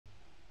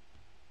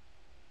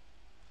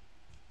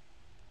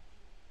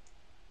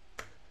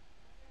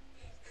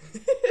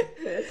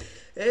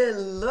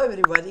Hello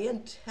everybody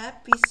and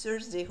happy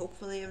Thursday.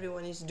 Hopefully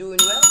everyone is doing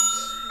well.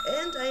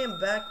 And I am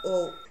back.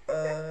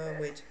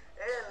 Wait.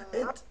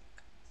 And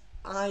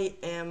I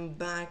am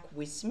back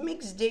with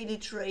mixed daily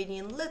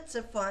trading. Let's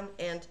have fun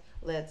and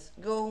let's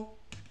go.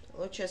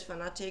 Hello chess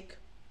fanatic.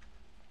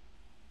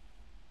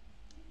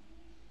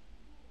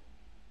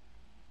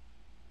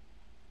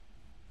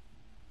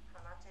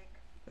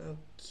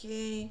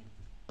 Okay.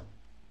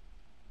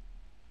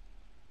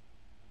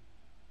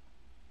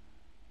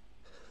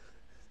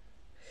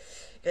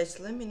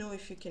 Guys, let me know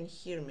if you can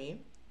hear me.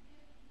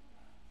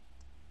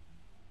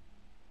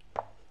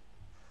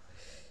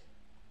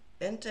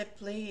 And I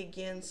play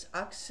against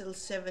Axel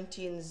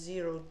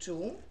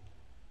 1702.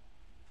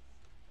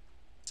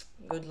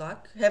 Good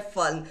luck. Have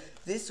fun.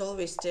 This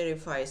always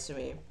terrifies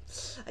me.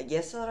 I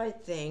guess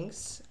alright,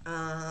 thanks.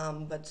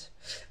 But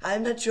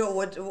I'm not sure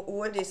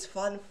what is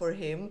fun for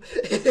him.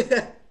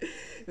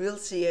 We'll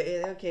see.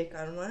 Okay,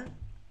 Karma.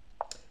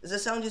 The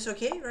sound is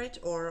okay, right?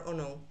 Or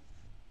no?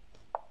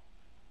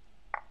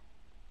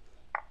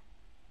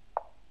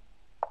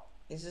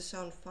 Is the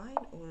sound fine,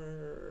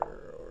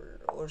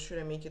 or should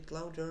I make it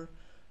louder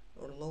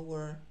or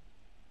lower?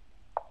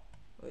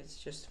 Oh, it's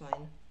just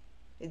fine.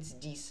 It's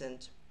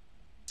decent.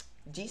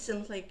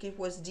 Decent like it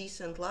was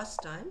decent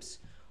last times,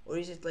 or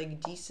is it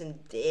like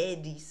decent,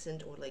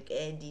 decent, or like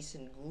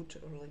decent good,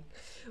 or like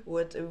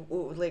what?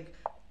 Like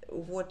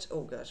what?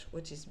 Oh gosh,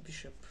 what is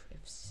bishop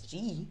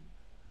f3?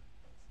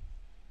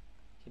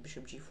 Okay,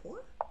 bishop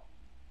g4.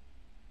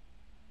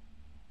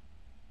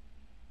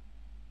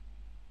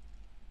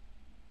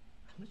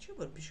 I'm not sure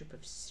about bishop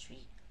f3.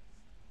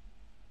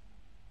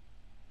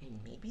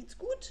 And maybe it's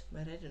good,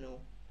 but I don't know.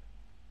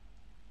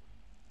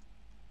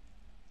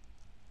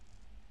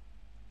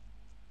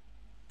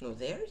 No,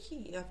 there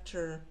he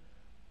after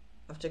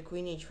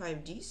queen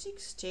h5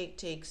 d6 take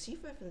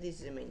c5, and this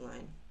is the main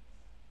line.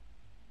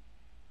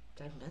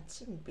 I'm not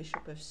seeing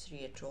bishop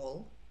f3 at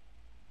all.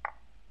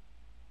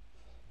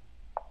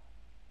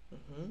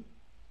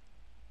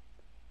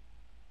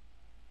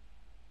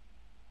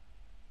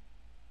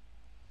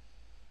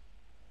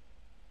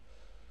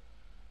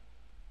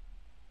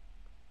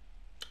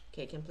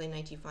 Okay, I can play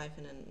knight e5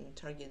 and then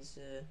target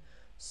the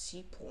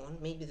c pawn.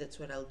 Maybe that's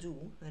what I'll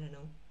do. I don't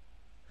know.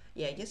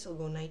 Yeah, I guess I'll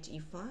go knight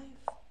e5.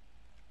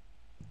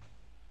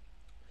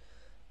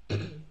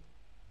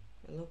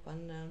 Hello,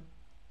 Panda.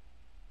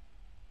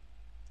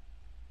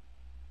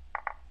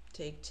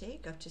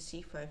 Take. After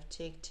c5,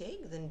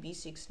 take. Then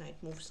b6, knight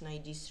moves,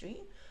 knight d3.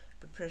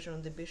 Put pressure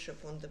on the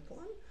bishop, on the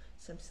pawn.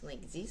 Something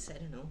like this. I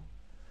don't know.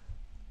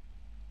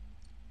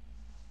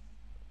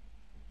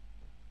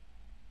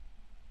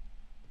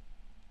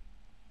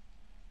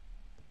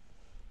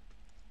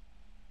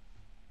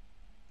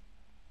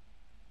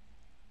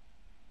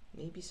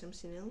 Maybe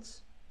something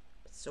else.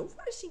 But so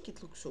far, I think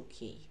it looks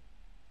okay,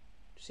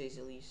 to say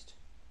the least.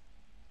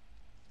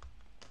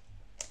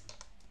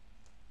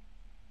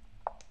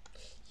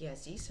 Yeah,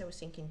 this I was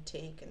thinking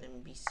take and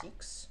then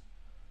b6.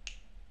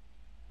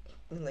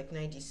 And like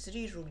knight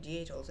d3, rook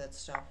d8, all that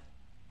stuff.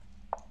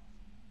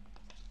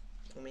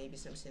 Or maybe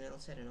something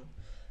else, I don't know.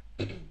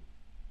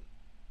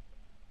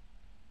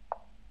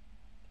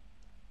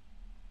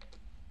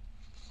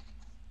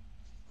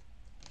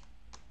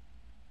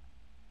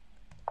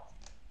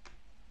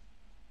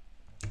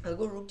 I'll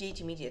go rook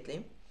d8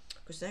 immediately,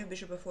 because now if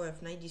bishop f4, I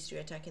have knight d3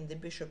 attacking the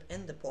bishop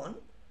and the pawn,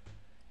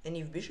 and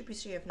if bishop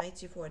e3, I have knight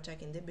c4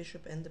 attacking the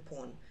bishop and the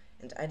pawn.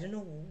 And I don't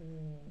know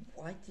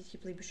why did he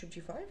play bishop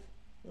g5,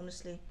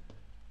 honestly.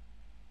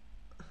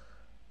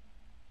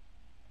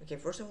 Okay,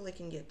 first of all I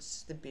can get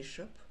the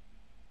bishop,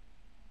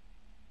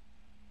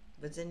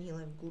 but then he'll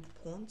have good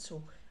pawn,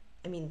 so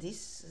I mean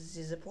this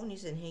the pawn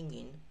isn't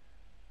hanging.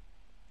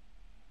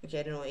 Okay,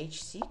 I don't know,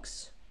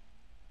 h6.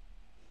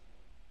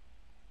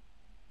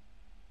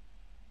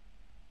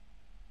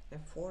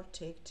 f4,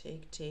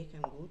 take,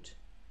 I'm good.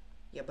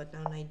 Yeah, but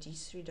now knight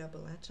d3,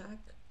 double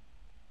attack.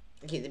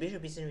 Okay, the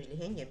bishop isn't really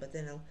hanging, but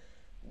then I'll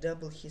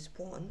double his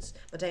pawns.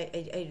 But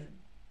I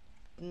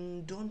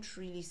don't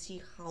really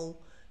see how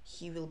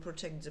he will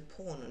protect the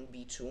pawn on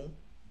b2.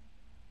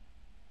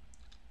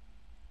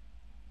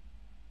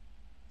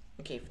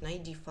 Okay, if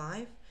knight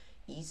d5,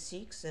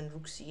 e6, and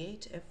rook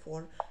c8,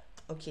 f4.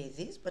 Okay,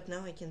 this, but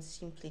now I can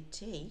simply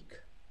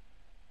take.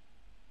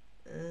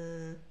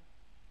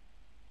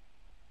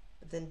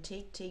 Then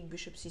take,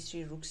 bishop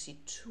c3, rook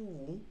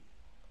c2.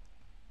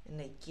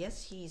 And I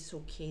guess he is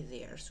okay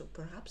there. So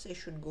perhaps I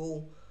should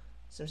go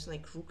something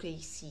like rook a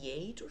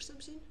c8 or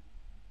something.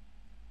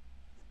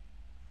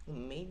 Or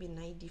maybe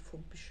knight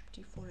d4, bishop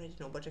d4, I don't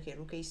know. But okay,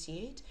 rook a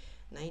c8,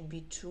 knight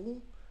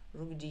b2,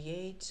 rook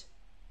d8,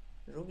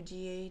 rook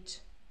d8,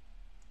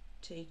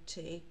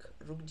 take,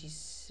 rook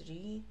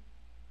d3.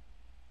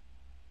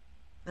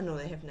 Oh no,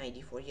 I have knight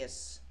d4,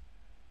 yes.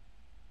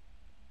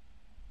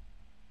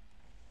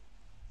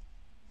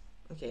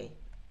 Okay.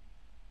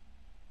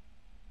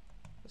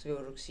 Let's go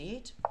rook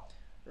c8,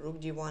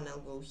 rook d1, I'll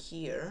go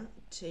here,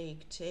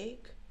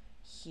 take,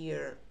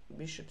 here,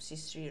 bishop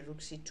c3,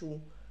 rook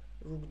c2,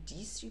 rook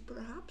d3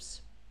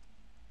 perhaps.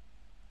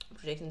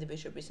 protecting the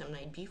bishop with some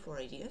knight b4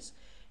 ideas.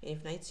 And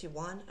if knight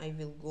c1, I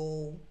will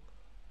go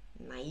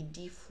knight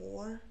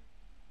d4.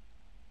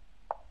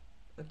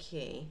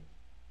 Okay,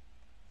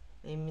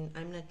 I mean,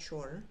 I'm not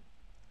sure.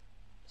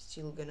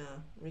 Still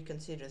gonna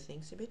reconsider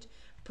things a bit.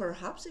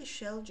 Perhaps I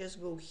shall just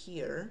go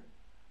here,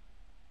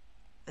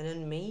 and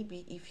then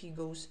maybe if he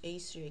goes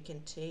a3, I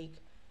can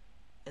take,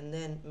 and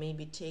then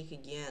maybe take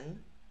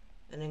again,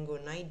 and then go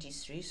knight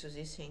d3, so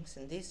this hangs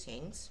and this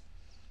hangs.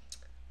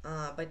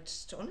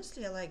 But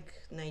honestly, I like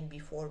knight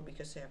b4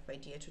 because I have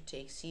idea to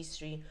take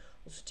c3,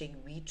 also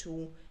take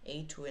b2,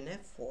 a2, and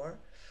f4.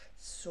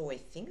 So I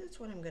think that's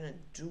what I'm gonna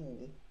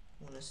do,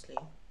 honestly.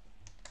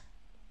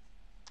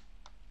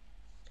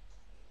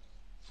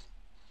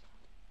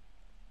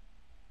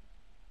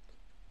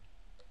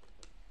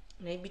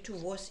 Knight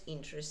b2 was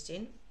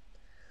interesting,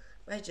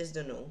 but I just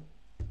don't know.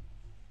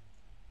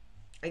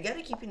 I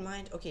gotta keep in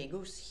mind, okay, it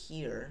goes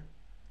here.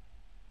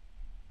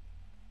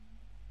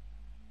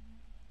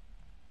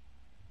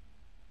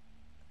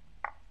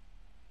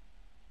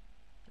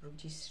 Rook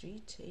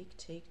d3,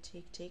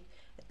 take.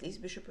 At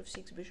least bishop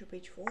f6, bishop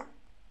h4.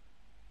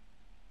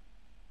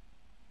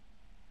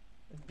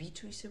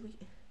 b2 is a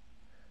weak.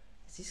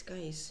 This guy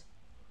is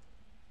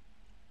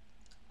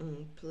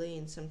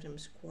playing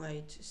sometimes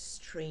quite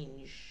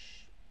strangely.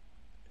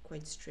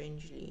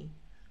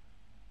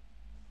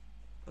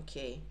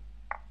 Okay.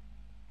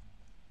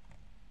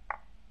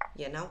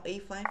 Yeah, now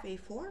a5,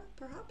 a4,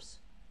 perhaps?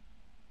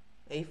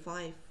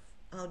 a5,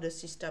 how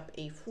does he stop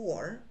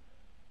a4?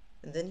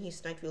 And then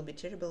his knight will be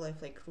terrible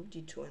if like rook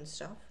d2 and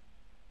stuff.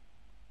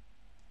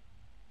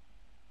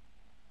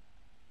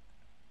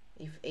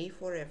 If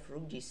a4, f,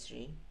 rook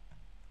d3.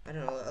 I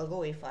don't know, I'll go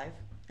a5.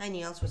 Hi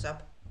Niels, what's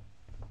up?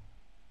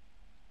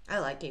 I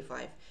like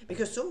a5.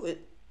 Because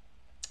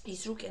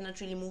his rook cannot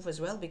really move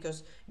as well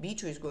because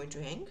b2 is going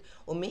to hang.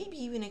 Or maybe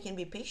even I can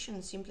be patient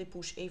and simply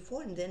push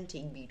a4 and then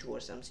take b2 or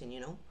something, you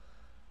know?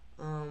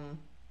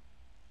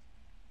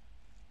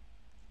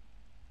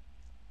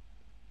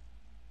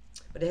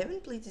 But I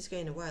haven't played this guy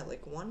in a while,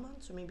 like 1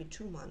 month or maybe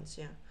 2 months,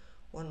 yeah.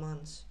 1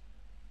 month.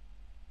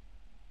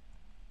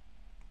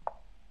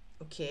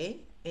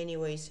 Okay,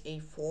 anyways,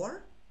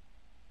 a4.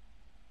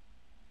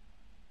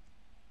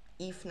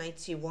 If knight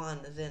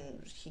c1,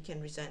 then he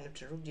can resign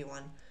after rook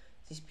d1.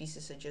 These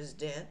pieces are just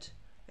dead.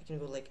 I can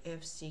go like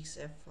f6,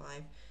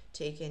 f5,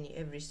 take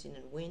everything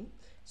and win.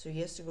 So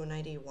he has to go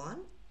knight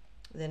a1.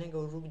 Then I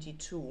go rook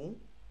d2.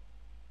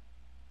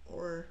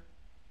 Or,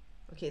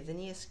 okay, then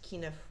he has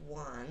king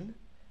f1,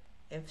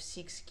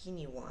 f6, king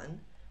e1.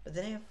 But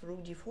then I have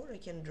rook d4. I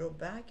can draw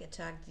back,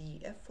 attack the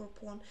f4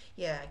 pawn.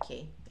 Yeah,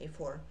 okay,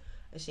 a4.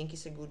 I think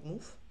it's a good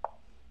move.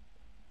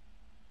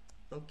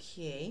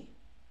 Okay.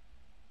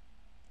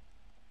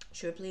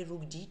 Should I play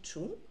rook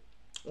d2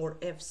 or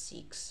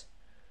f6?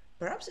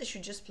 Perhaps I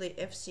should just play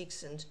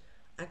f6 and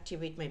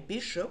activate my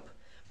bishop,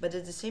 but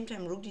at the same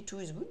time rook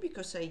d2 is good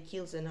because I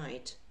kill the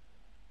knight.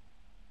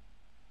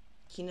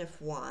 King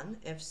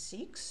f1,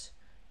 f6,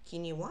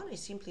 king e1, I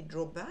simply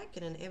draw back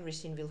and then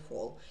everything will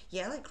fall.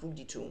 Yeah, I like rook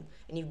d2.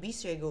 And if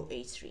b3, I go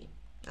a3.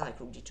 I like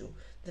rook d2.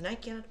 The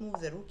knight cannot move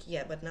the rook,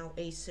 yeah, but now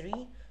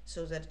a3,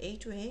 so that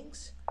a2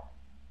 hangs.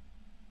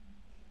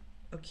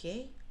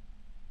 Okay.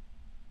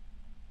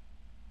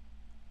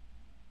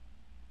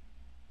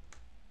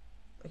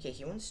 Okay,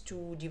 he wants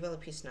to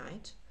develop his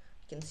knight.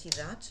 I can see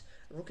that.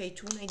 Rook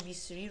a2, knight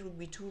b3, rook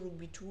b2, rook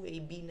b2,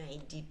 ab,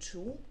 knight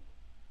d2.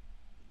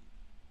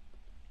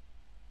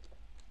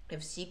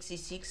 f6,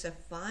 e6,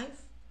 f5.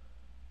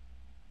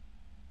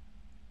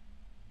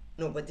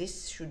 No, but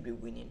this should be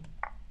winning.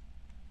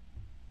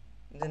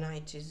 The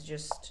knight is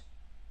just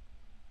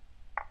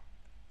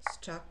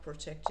stuck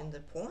protecting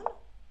the pawn.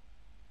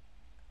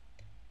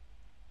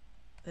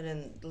 And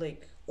then,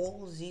 like,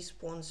 all these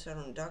pawns are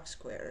on dark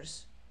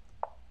squares.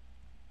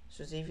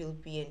 So they will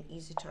be an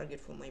easy target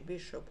for my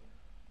bishop.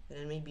 And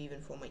then maybe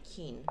even for my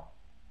king.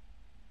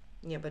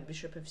 Yeah, but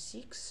bishop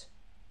f6.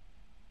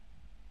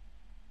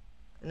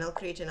 And I'll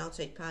create an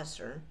outside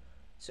passer.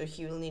 So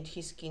he will need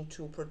his king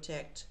to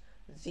protect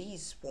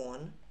this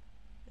pawn.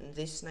 And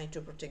this knight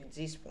to protect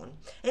this pawn.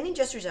 And he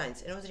just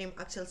resigns. Another name,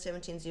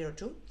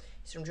 Axel1702.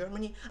 He's from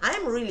Germany.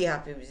 I'm really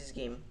happy with this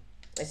game.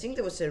 I think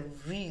that was a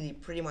really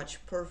pretty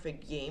much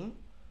perfect game.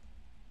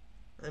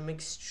 I'm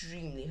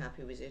extremely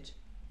happy with it.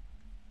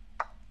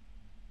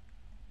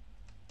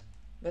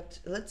 But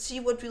let's see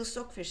what will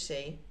Stockfish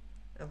say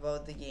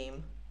about the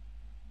game.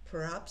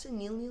 Perhaps a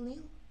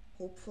 0-0-0,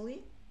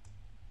 hopefully.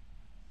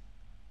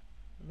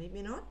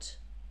 Maybe not,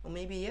 or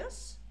maybe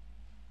yes.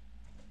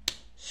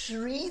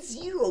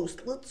 3-0,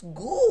 let's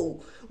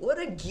go! What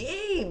a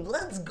game!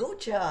 Let's go,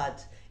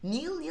 chat.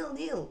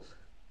 0-0-0.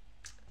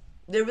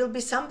 There will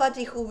be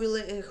somebody who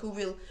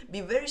will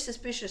be very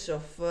suspicious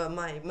of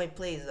my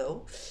play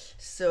though,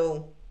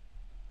 so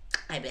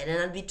I better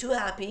not be too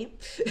happy.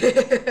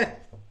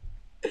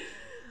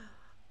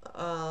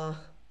 I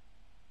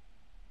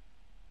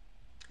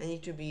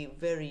need to be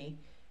very,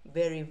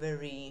 very,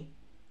 very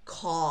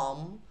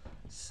calm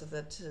So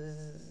that,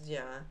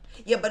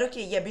 yeah, but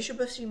okay, yeah, bishop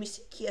f3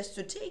 mistake, he has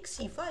to take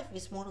c5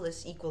 with more or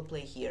less equal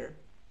play here.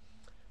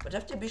 But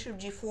after bishop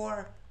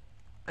g4,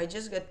 I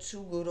just got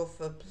too good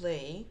of a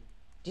play.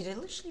 Did I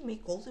literally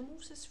make all the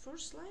moves as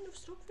first line of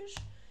Stockfish?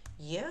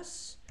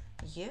 Yes,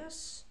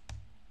 yes,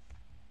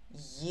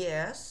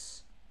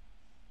 yes,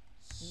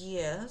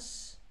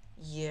 yes,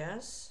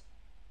 yes.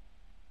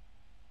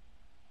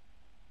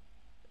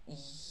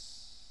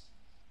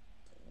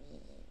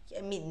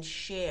 I mean,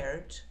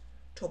 shared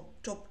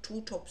top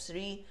 2, top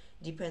 3,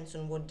 depends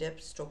on what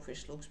depth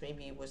Stockfish looks.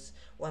 Maybe it was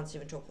once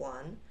even top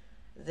 1.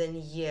 Then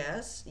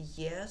yes,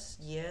 yes,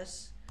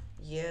 yes,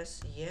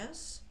 yes,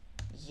 yes,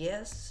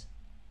 yes.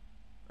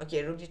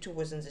 Okay, rook d2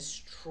 wasn't the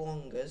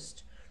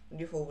strongest.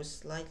 Rook d4 was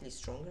slightly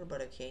stronger,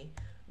 but okay.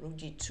 Rook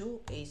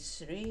d2,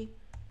 a3.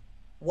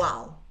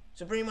 Wow.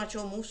 So pretty much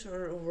all moves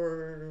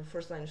were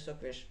first line of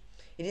Stockfish.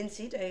 You didn't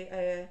see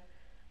it?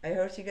 I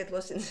heard you get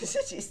lost in the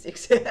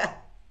statistics.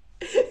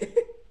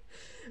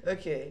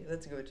 Okay,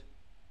 that's good.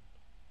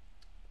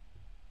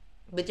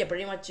 But yeah,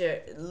 pretty much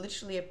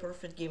literally a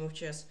perfect game of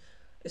chess.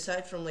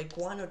 Aside from like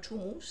 1 or 2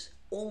 moves,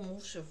 all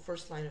moves are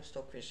first line of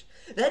Stockfish.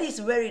 That is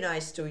very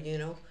nice to, you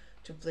know,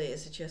 to play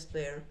as a chess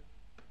player.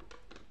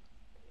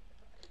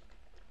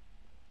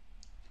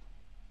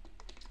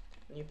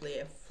 When you play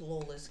a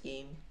flawless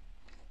game.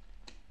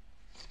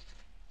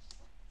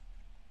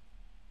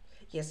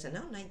 Yes, and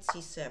now knight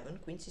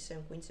c7, queen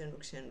c7, queen c7,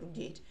 rook c7, rook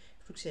d8,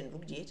 rook c7,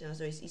 rook d8, and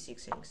otherwise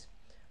e6 thanks.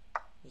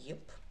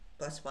 Yep,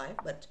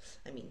 +5, but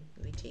I mean,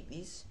 we take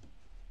these.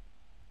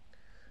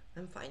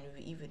 I'm fine with,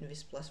 even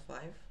with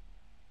 +5.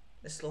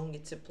 As long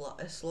it's a plus,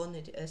 as long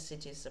as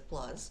it is a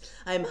plus,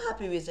 I'm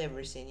happy with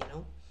everything, you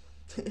know.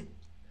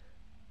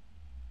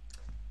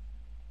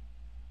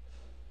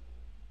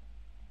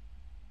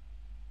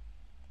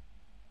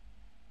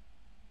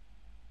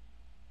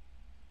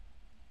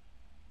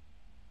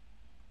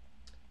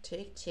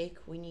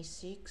 Take queen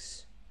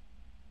e6.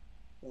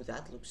 Oh,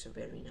 that looks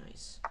very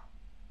nice.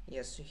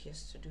 Yes, so he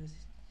has to do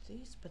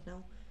this, but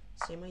now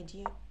same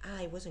idea.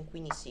 Ah, it wasn't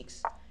queen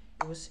e6.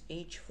 It was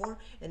h4,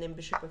 and then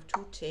bishop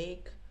f2,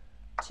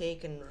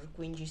 take, and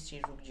queen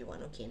g3, rook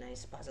g1. Okay,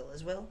 nice puzzle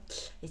as well.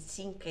 I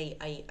think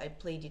I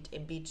played it a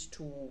bit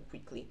too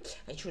quickly.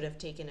 I should have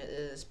taken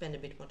spent a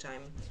bit more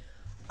time.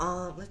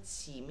 Let's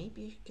see.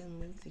 Maybe I can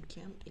move the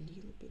cam a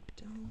little bit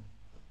down.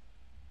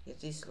 Yeah,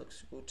 this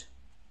looks good,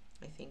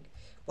 I think.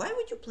 Why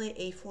would you play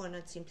a4 and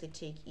not simply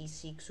take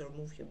e6 or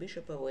move your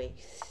bishop away?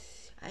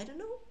 I don't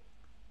know.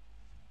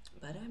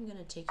 But I'm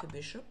gonna take your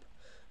bishop.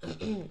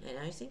 And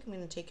I think I'm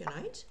gonna take your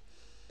knight.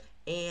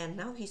 And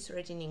now he's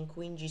threatening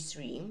queen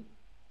g3.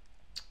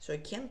 So I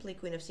can play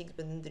queen f6,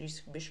 but then there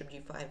is bishop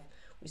g5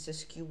 with a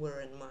skewer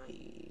and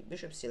my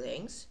bishop still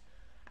hangs.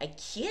 I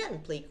can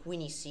play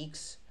queen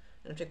e6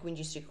 and after queen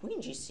g3,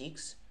 queen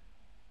g6.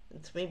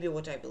 That's maybe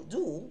what I will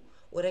do.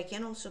 What I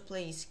can also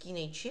play is king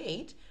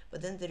h8,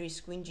 but then there is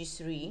queen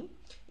g3.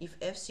 If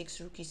f6,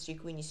 rook e3,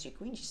 queen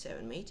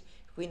g7 mate,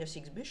 queen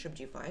f6, bishop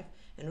g5,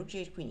 and rook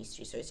g8, queen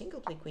e3. So I think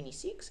I'll play queen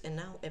e6, and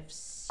now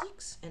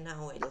f6, and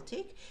now I'll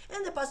take,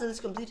 and the puzzle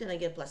is complete, and I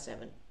get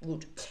 +7.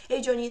 Good.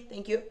 Hey Johnny,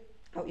 thank you.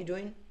 How are you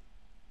doing?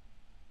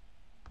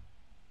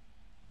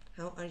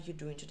 How are you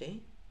doing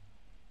today?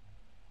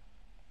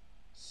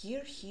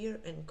 Here,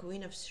 and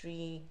queen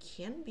f3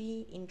 can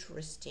be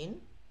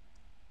interesting.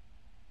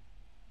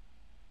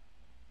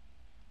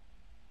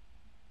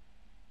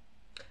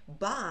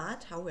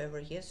 But, however,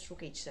 yes,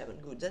 rook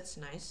h7. Good, that's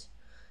nice.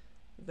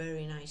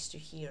 Very nice to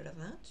hear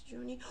that,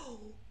 Johnny.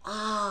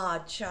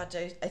 Ah, chat,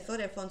 I thought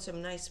I found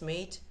some nice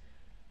mate.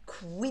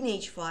 Queen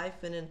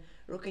h5 and then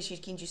rook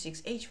h8, king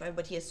g6, h5,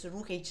 but he has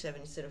rook h7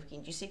 instead of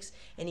king g6,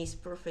 and he's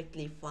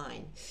perfectly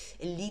fine.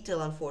 A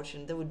little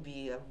unfortunate. That would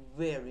be a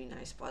very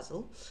nice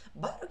puzzle,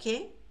 but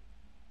okay.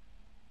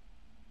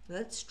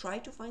 Let's try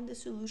to find the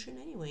solution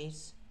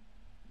anyways.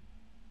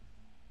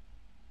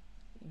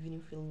 Even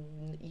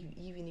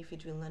if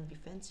it will not be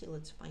fancy,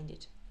 let's find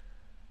it.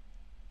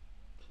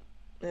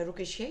 Rook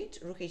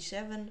h8, rook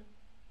h7.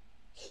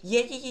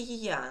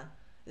 Yeah.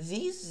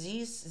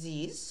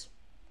 These.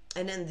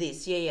 And then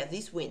this. Yeah,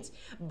 this wins.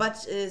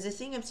 But the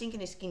thing I'm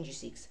thinking is king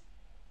g6.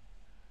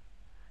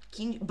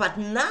 But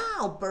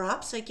now,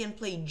 perhaps I can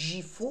play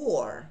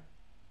g4.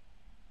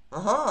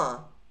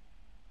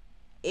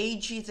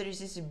 Ag, there is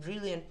this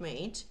brilliant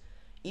mate.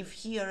 If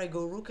here I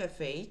go rook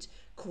f8,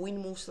 queen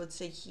moves, let's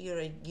say here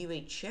I give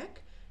a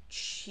check.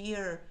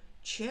 Here,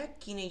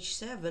 check, king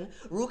h7,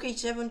 rook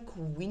h7,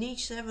 queen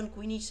h7,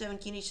 queen h7,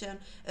 king h7,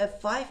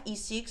 f5,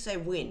 e6, I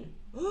win.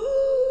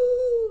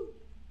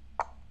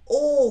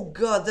 Oh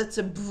god, that's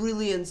a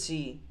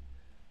brilliancy.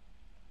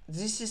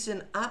 This is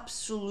an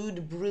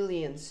absolute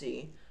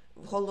brilliancy.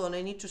 Hold on,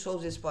 I need to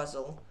solve this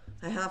puzzle.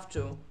 I have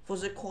to. For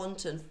the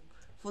content,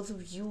 for the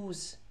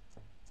views.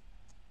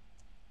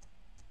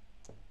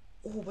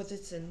 Oh, but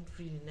it's a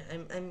really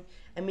I'm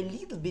a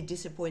little bit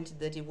disappointed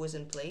that it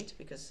wasn't played,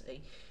 because I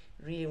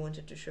really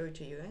wanted to show it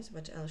to you guys,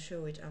 but I'll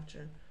show it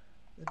after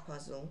the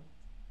puzzle.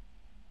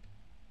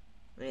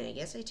 I mean, I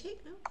guess I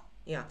take now.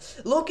 Yeah.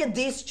 Look at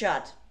this,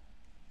 chat.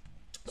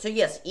 So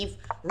yes, if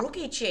rook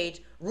h8,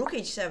 rook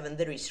h7,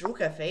 there is rook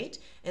f8,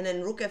 and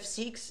then rook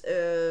f6,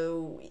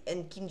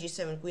 and king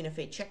g7, queen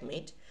f8,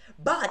 checkmate.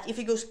 But if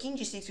he goes king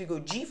g6, we go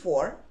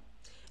g4,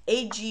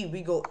 ag,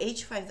 we go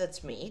h5,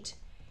 that's mate.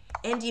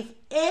 And if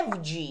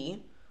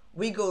fg,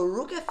 we go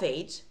rook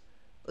f8,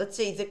 let's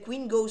say the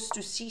queen goes to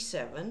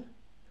c7,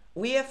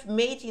 we have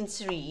mate in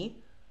 3,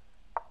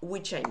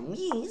 which I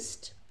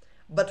missed,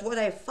 but what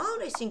I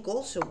found I think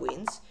also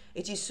wins.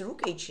 It is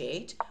rook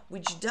h8,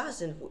 which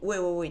doesn't.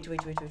 Wait.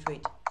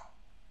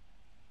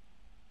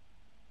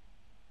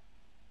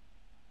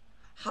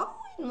 How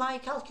in my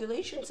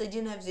calculations I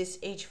didn't have this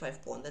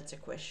h5 pawn? That's a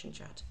question,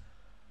 chat.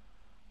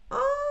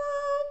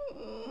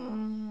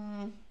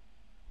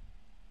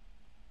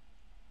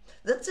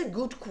 That's a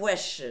good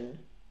question.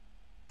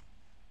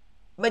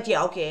 But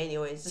yeah, okay,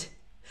 anyways.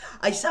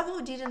 I somehow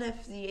didn't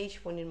have the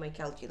h pawn in my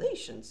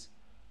calculations.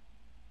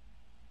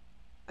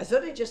 I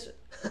thought I just...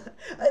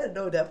 I don't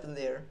know what happened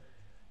there.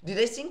 Did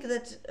I think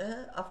that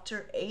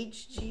after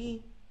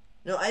hg...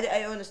 No,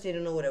 I honestly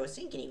don't know what I was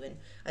thinking even.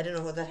 I don't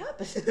know how that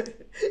happened.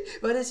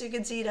 But as you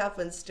can see, it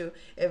happens to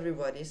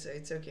everybody, so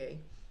it's okay.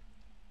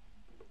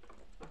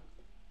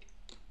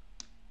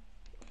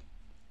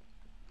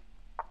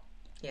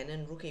 Yeah, and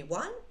then rook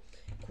a1.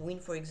 Queen,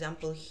 for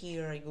example,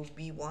 here I go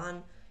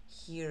b1.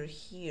 Here.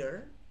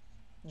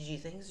 G,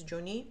 thanks,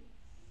 Johnny.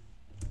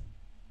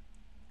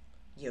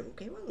 Yeah,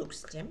 rook a1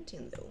 looks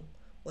tempting, though.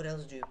 What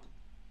else do you...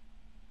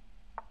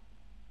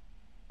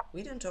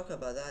 We don't talk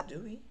about that, do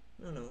we?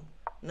 No.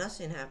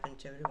 Nothing happened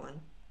to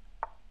everyone.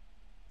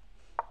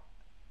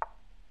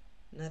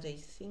 Not a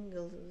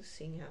single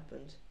thing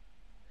happened.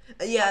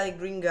 Yeah, the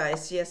green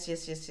guys. Yes.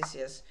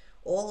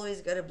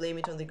 Always gotta blame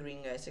it on the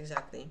green guys,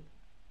 exactly.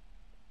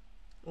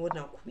 What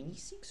now, queen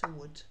e6 or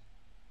what?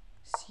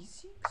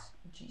 c6?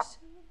 g7?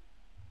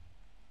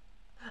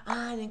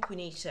 Ah, and then queen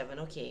h7.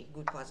 Okay,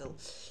 good puzzle.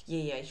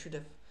 Yeah, I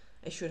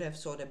should have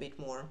thought a bit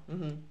more.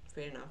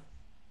 Fair enough.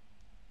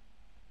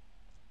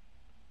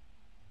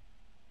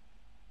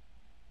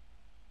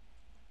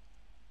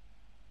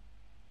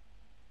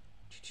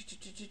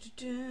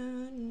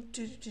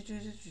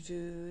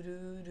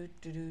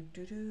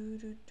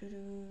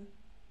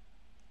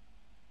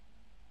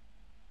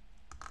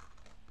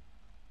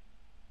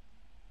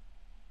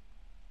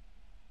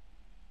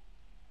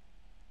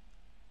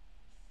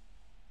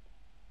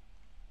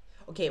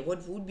 Okay,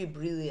 what would be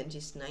brilliant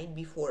is knight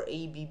before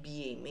AB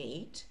be a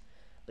mate,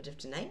 but if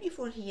the knight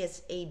before he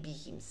has AB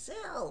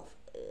himself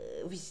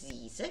with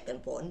the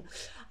second pawn,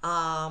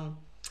 and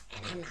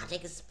I'm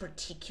not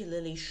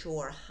particularly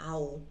sure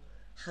how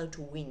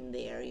to win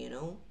there, you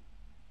know.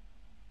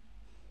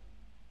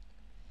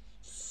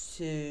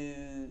 So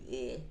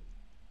I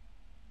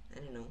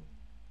don't know,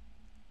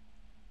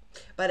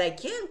 but I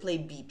can play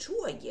b2,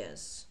 I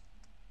guess.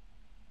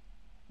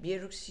 B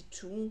rook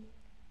c2.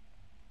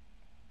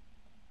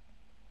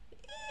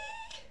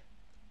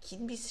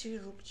 King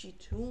b3, rook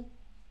g2.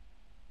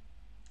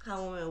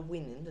 How am I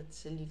winning?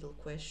 That's a little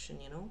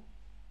question, you know.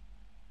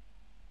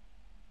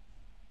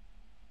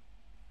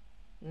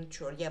 Not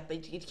sure. Yeah, but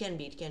it can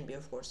be,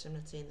 of course. I'm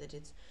not saying that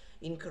it's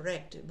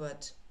incorrect,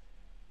 but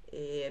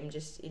I'm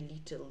just a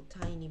little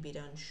tiny bit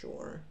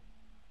unsure.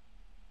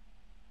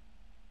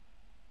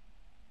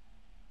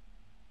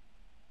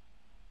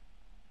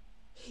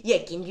 Yeah,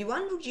 king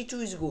b1, rook g2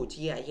 is good.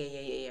 Yeah,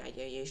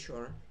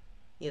 sure.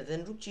 Yeah,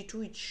 then rook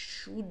g2, it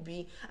should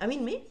be... I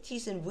mean, maybe it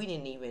isn't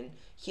winning even.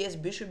 He has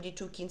bishop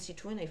d2, king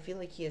c2, and I feel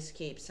like he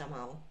escaped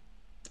somehow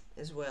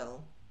as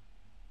well.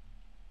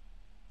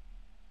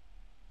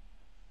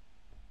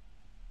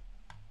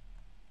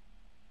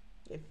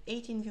 We have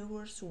 18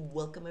 viewers.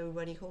 Welcome,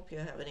 everybody. Hope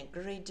you're having a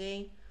great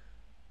day.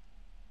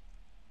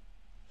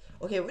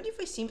 Okay, what if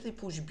I simply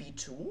push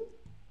b2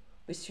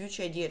 with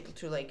future idea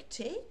to like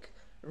take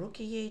rook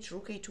a8,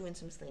 rook a2, and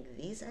something like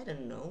this? I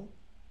don't know.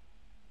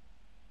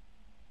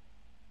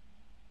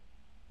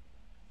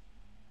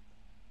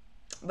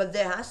 But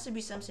there has to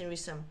be something with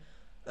some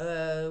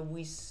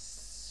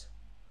with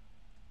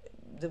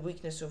the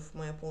weakness of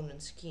my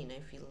opponent's king, I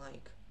feel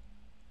like.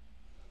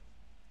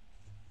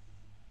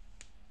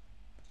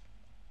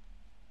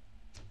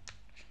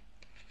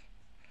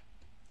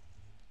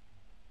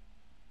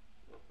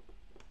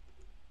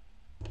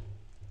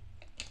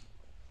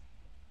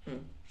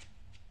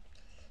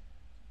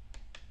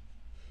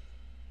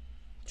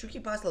 Tricky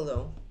puzzle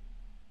though.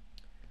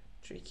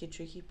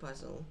 Tricky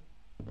puzzle.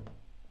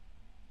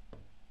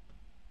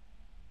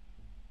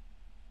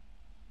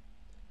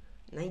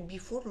 Knight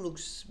b4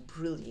 looks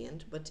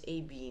brilliant, but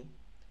AB.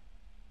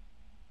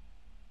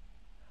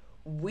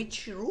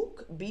 Which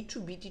rook?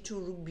 b2, bt2,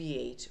 rook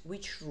b8.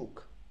 Which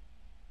rook?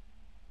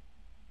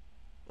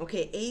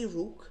 Okay, a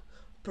rook,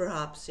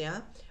 perhaps,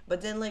 yeah.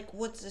 But then, like,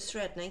 what's the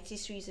threat? Knight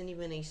c3 isn't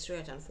even a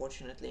threat,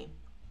 unfortunately.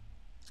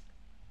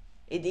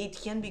 It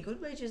can be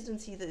good, but I just don't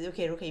see that.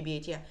 Okay, rook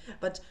b8, yeah.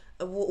 But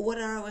what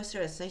are our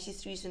threats? Knight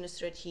c3 isn't a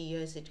threat. He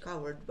has it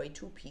covered by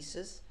 2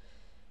 pieces.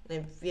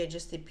 And if we are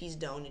just a piece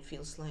down, it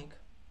feels like.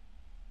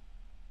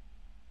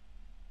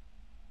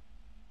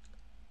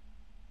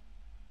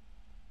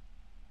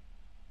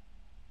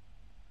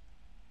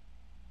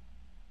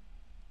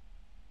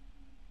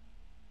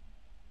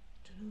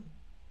 know.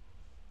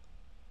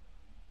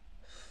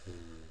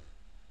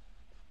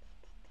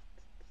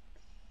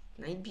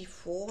 Knight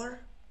b4,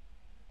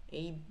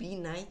 a b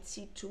knight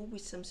c2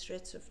 with some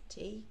threats of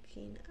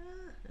taking.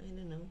 I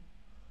don't know.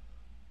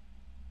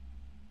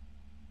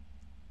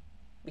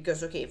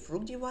 Because okay, if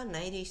rook d1,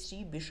 knight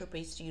a3, bishop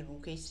a3,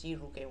 rook a3,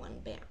 rook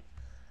a1, bam.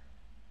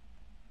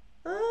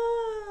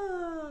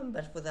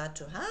 But for that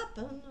to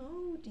happen,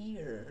 oh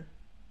dear,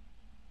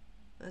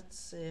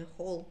 that's a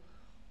whole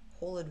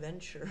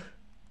adventure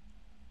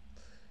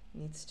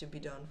needs to be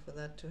done for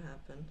that to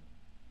happen.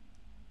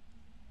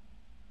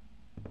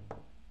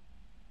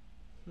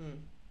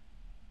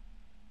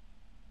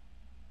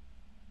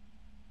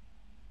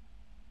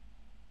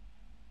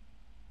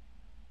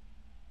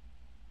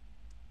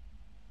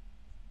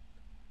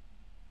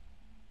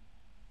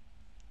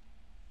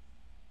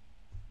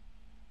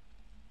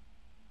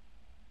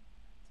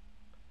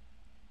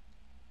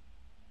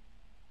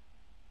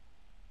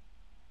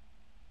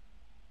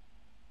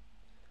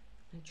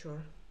 Not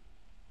sure.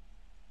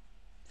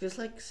 Feels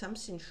like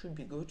something should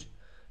be good,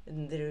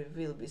 and there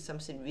will be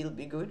something will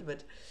be good,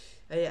 but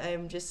I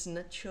am just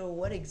not sure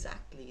what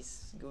exactly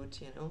is good,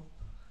 you know.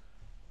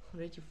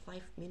 Already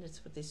 5 minutes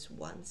for this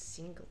one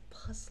single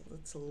puzzle.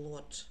 That's a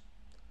lot.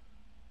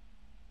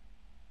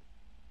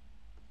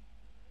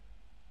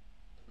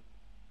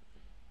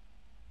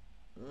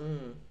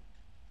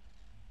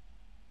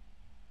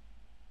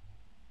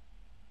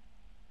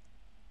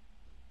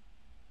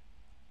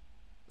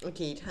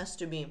 Okay, it has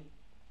to be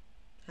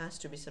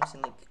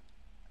something like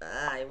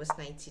it was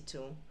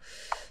 92.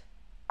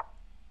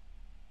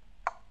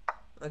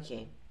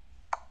 Okay.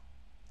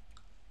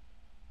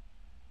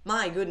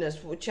 My goodness,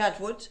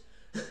 chat, what?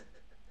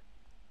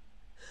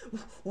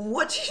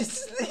 What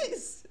is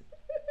this?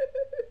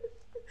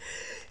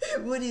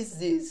 What is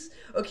this?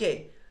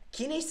 Okay,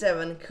 king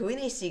a7, queen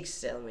a6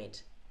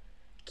 stalemate.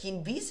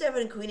 King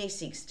b7, queen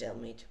a6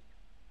 stalemate.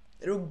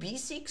 Rook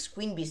b6,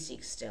 queen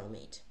b6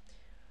 stalemate.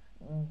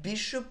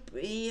 Bishop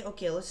a,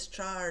 okay, let's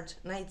start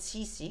knight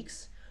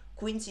c6,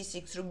 queen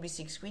c6, rook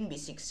b6, queen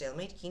b6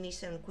 stalemate, king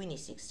a7, queen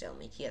a6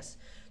 stalemate. Yes,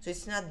 so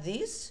it's not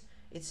this,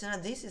 it's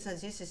not this, it's not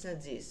this, it's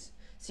not this.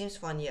 Seems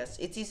fun. Yes,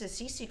 it is a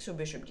c6 or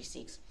bishop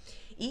d6.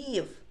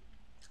 If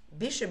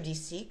bishop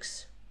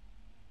d6,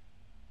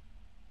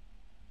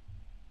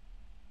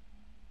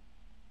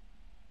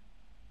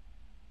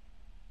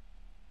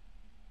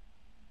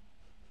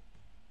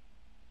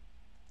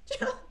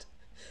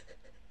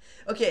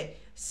 okay,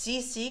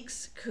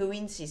 c6,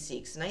 queen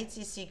c6, knight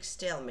c6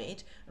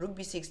 stalemate, rook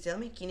b6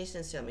 stalemate, king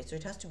a7 stalemate. So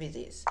it has to be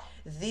this.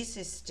 This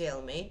is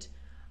stalemate.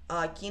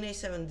 King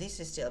a7, this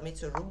is stalemate.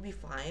 So rook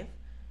b5,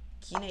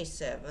 king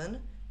a7,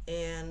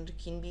 and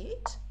king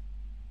b8.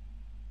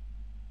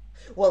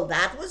 Well,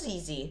 that was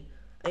easy.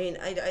 I mean,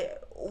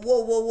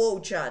 whoa,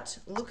 chat.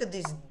 Look at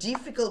this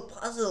difficult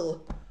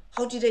puzzle.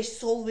 How did I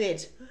solve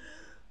it?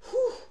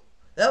 Whew.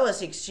 That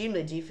was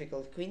extremely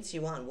difficult. Queen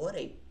c1, what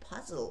a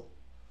puzzle.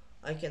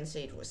 I can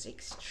say it was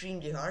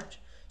extremely hard.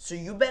 So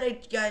you better,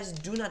 guys,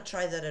 do not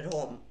try that at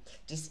home.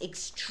 It is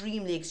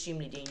extremely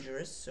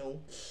dangerous.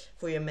 So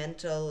for your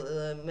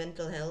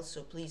mental health.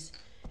 So please,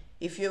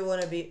 if you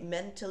want to be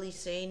mentally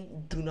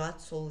sane, do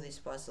not solve this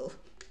puzzle.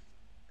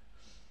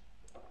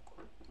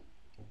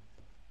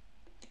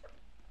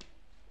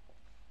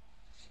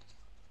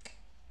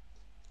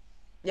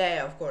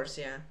 Yeah, of course,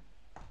 yeah.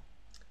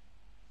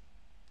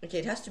 Okay,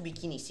 it has to be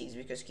king e6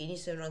 because king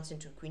e7 runs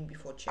into queen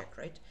before check,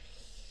 right?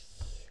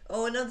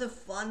 Oh, another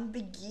fun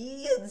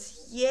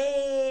begins!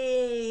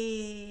 Yay!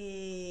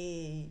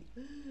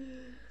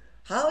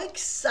 How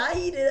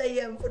excited I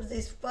am for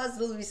this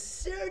puzzle with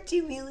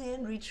 30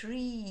 million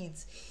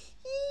retreats!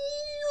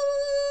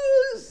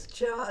 Yes!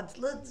 Chat,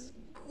 let's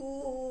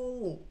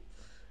go!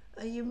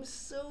 I am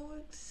so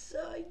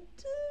excited!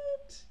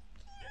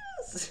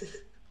 Yes!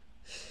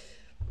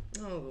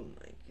 Oh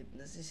my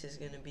goodness, this is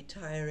gonna be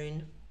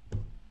tiring.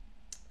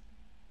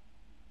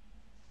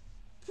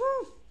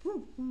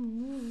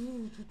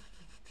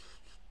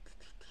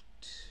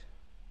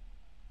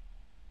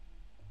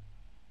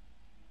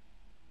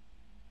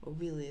 Or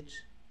will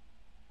it?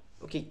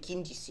 Okay,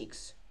 king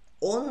d6.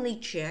 Only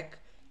check,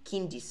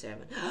 king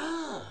d7.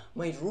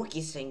 My rook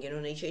is hanging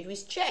on h8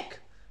 with check.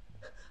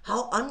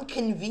 How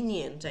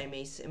inconvenient,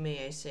 may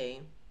I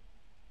say.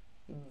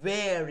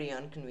 Very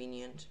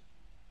inconvenient.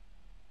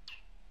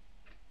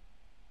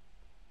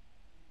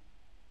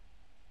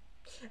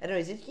 I don't know,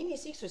 is it king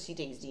e6 or c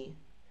takes d?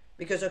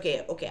 Because,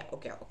 okay.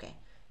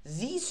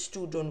 These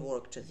two don't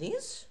work to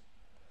this.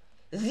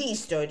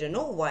 These two, I don't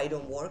know why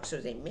don't work, so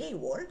they may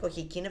work.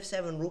 Okay, king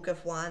f7, rook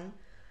f1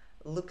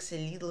 looks a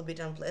little bit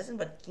unpleasant,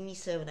 but king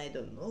e7, I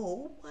don't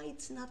know why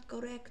it's not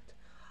correct.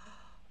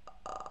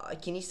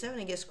 King e7,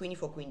 I guess queen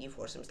e4, queen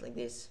d4, something like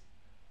this.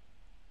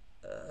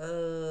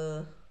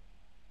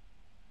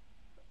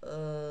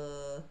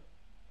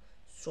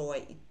 So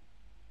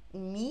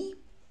me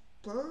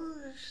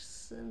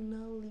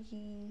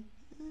personally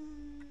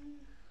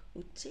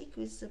would take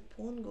with the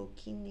pawn, go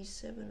king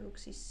d7, rook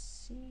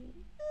c6.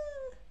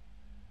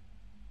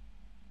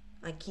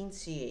 King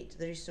c8,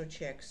 there is no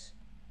checks.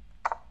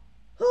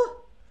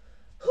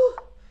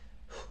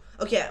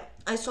 Okay,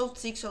 I solved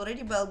 6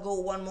 already, but I'll go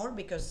one more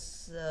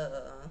because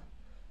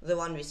the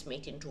one with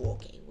mate into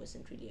okay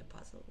wasn't really a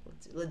puzzle.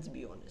 Let's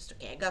be honest.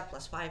 Okay, I got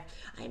 +5. I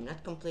am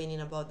not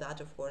complaining about that,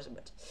 of course,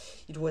 but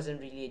it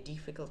wasn't really a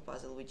difficult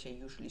puzzle, which I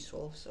usually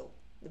solve. So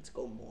let's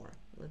go more.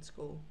 Let's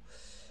go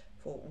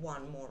for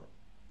one more.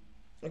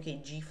 Okay,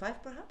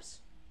 G5 perhaps?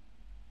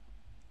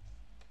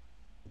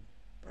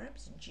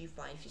 Perhaps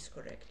G5 is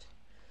correct.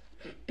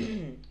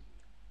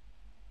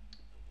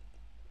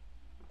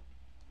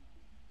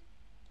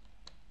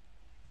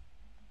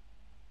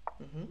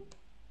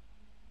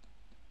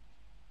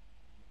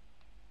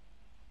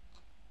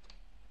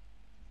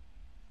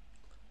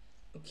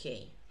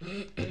 Okay.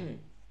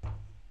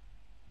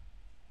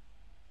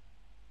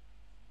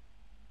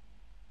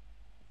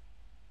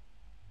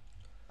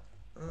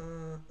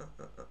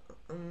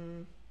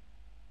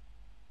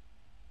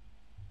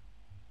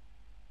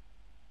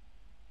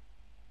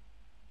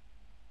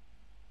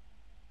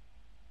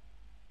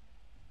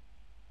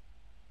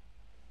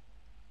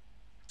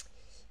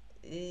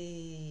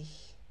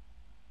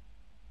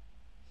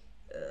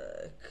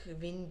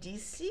 Queen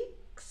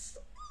D6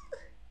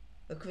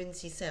 or Queen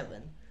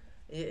C7?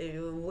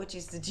 What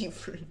is the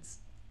difference?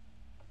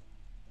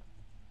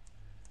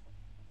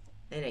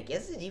 And I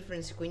guess the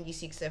difference is Queen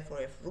D6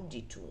 F4 F Rook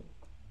D2.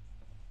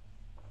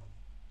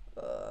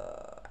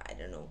 I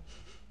don't know.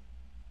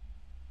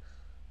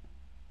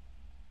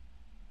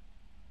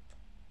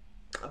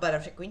 But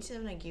after Queen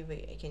 7 I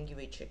can give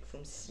a check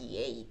from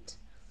C8.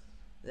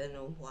 Don't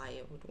know why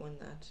I would want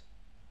that.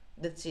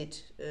 That's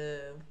it.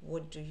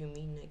 What do you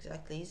mean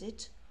exactly? Is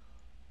it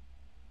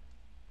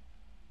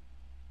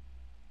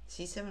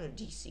C7 or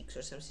D6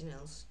 or something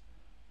else?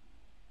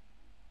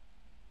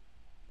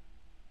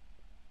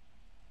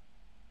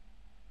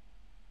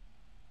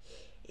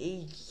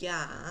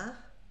 Yeah.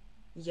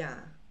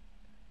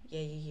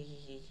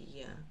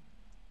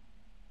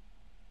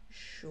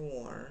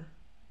 Sure.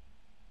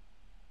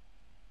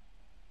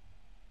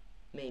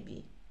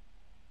 Maybe.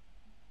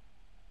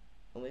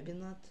 Or maybe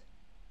not.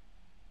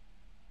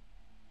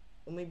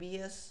 Or maybe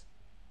yes.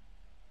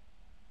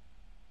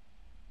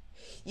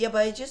 Yeah,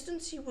 but I just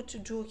don't see what to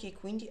do. Okay,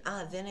 Queen D.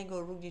 Then I go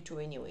Rook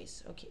D2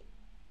 anyways. Okay.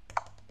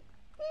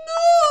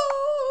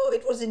 No!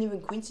 It wasn't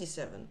even Queen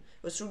C7. It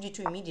was Rook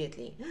D2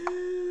 immediately.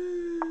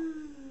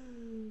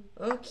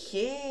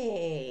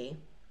 Okay.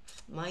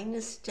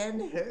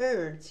 -10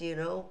 hurts, you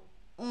know.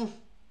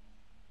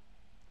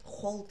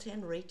 Whole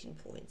 10 rating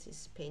points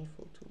is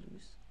painful to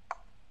lose.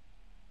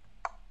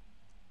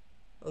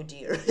 Oh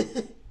dear.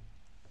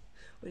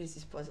 What is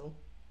this puzzle?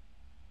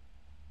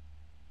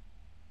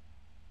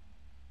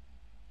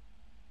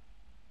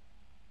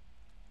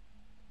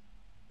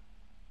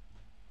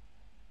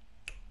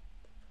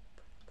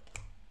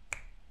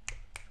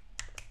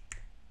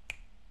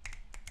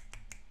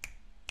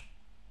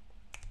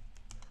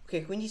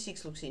 Okay, Queen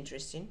D6 looks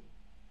interesting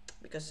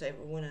because I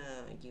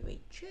wanna give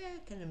a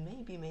check and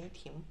maybe mate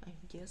him, I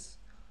guess.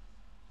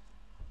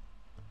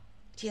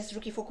 Yes,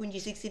 Rook E4, Queen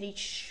D6 in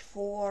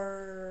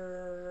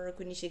H4,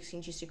 Queen D6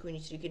 in G3, Queen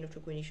E3, King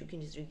of Queen E2,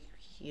 King D3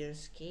 here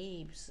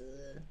escapes.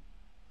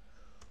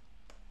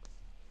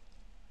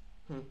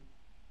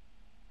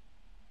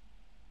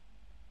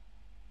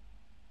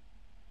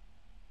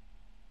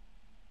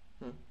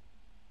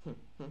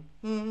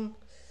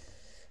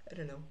 I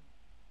don't know.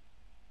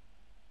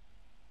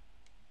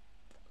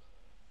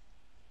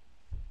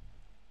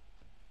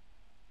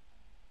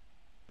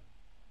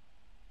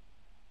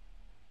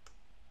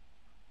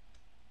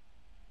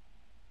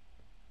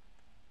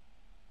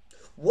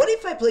 What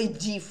if I play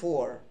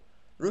D4?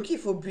 Rook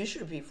E4,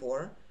 Bishop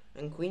E4,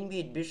 and Queen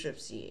B8, Bishop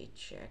C8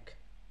 check.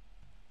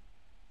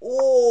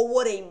 Oh,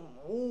 what a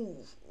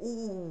move!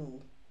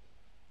 Ooh.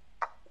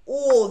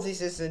 Oh,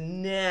 this is a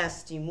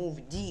nasty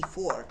move,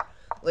 D4.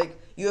 Like,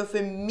 you have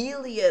a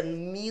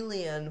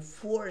million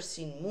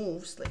forcing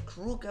moves, like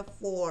Rook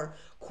F4,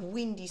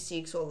 Queen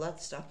D6, all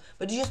that stuff.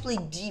 But you just play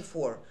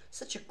D4.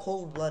 Such a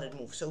cold-blooded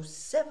move. So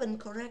 7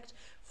 correct,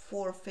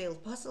 4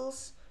 failed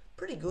puzzles.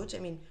 Pretty good. I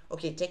mean,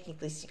 okay,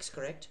 technically 6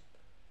 correct.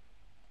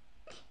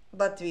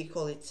 But we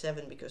call it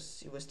 7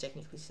 because it was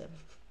technically 7.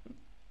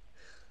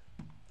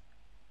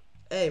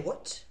 Hey,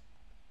 what?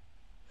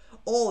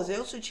 Oh, they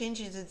also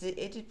changed that the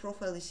edit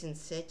profile is in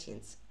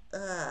settings.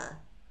 I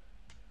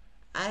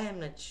am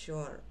not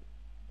sure.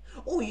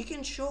 Oh, you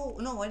can show...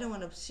 No, I don't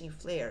want to see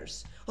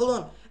flares. Hold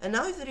on. And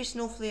now if there is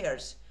no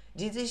flares,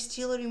 did they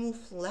still remove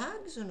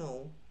flags or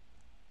no?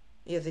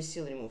 Yeah, they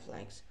still remove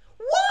flags.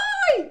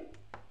 Why?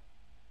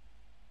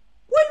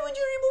 Why would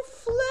you remove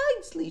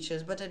flags,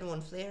 leeches? But I don't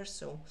want flares,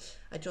 so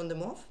I turn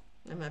them off.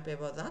 I'm happy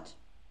about that.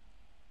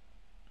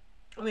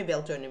 Or maybe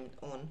I'll turn them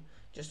on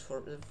just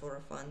for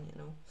fun, you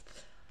know.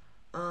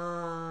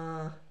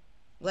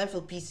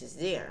 Blindfold piece is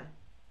there.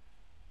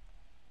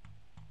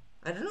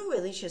 I don't know why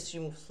leeches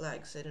remove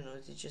flags. I don't know.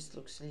 It just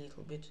looks a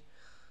little bit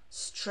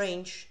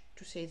strange,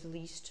 to say the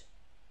least.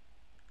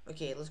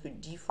 Okay, let's go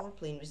D4,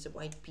 playing with the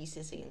white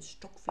pieces against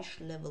Stockfish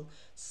level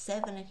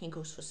 7. I think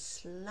goes for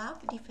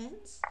Slav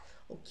defense.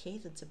 Okay,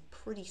 that's a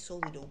pretty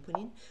solid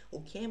opening.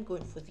 Okay, I'm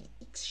going for the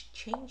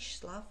exchange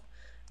Slav.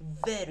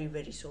 Very,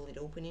 very solid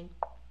opening.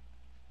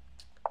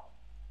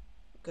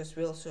 Because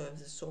we also have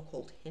the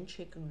so-called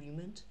handshake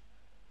agreement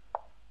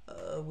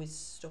with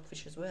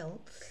Stockfish as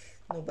well.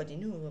 Nobody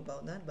knew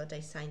about that, but I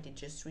signed it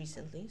just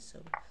recently,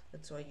 so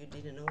that's why you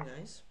didn't know,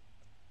 guys.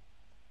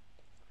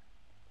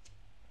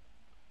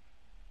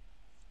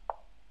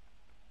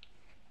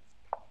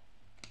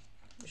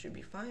 Bishop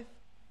b5.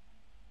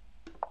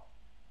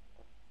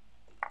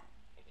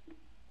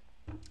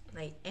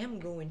 I am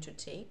going to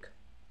take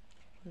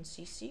on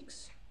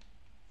c6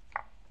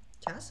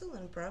 castle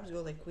and perhaps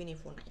go like queen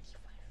e4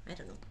 95. I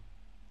don't know.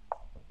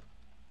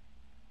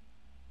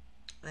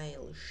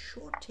 I'll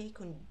short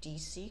take on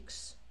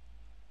d6.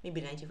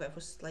 Maybe 95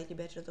 was slightly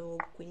better though.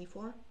 Queen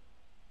e4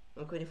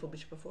 or queen e4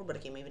 bishop e4, but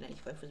okay, maybe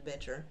 95 was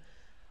better.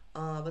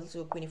 But let's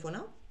go queen e4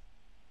 now.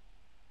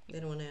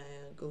 Then I want to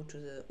go to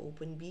the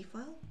open b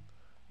file.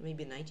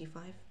 Maybe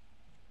 95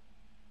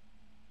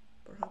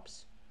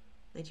 perhaps.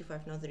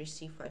 95, now there is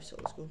c5, so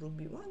let's go rook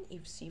b1.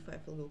 If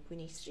c5, I'll go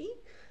queen a3.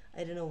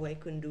 I don't know why I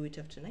couldn't do it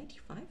after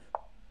 95.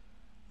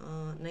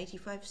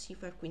 95,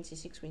 c5, queen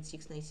c6, queen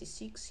 6, knight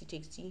c6, he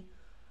takes d,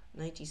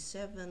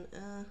 97.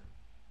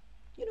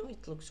 You know,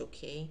 it looks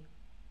okay.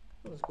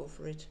 Let's go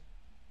for it.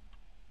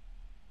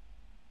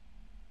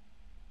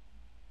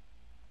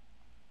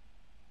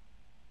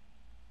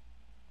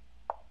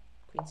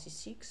 Queen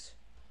c6.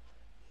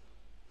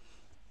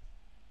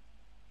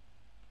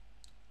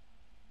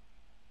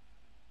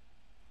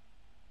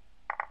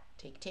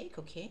 Take,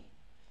 okay.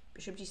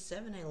 Bishop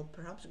g7, I'll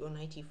perhaps go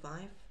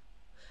 95.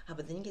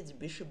 But then he gets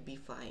bishop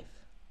b5.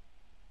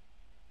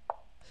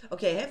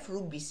 Okay, I have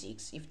rook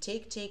b6. If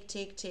take,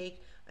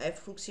 I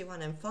have rook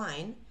c1, I'm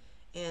fine.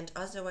 And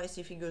otherwise,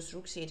 if he goes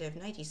rook c8, I have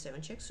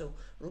 97 check. So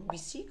rook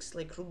b6,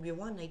 like rook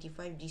b1,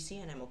 95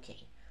 dc, and I'm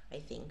okay, I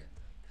think,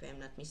 if I'm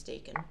not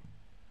mistaken.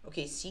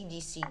 Okay,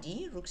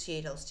 cd, rook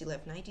c8, I'll still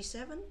have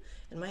 97.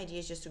 And my idea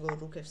is just to go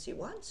rook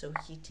fc1. So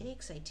he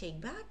takes, I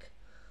take back.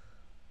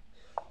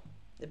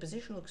 The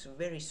position looks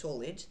very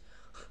solid.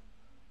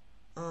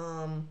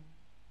 Okay,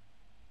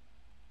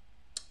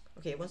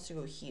 he wants to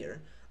go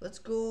here. Let's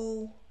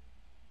go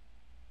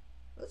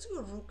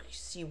rook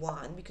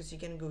c1, because you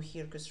can go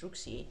here because rook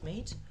c8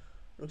 mate.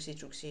 Rook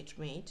c8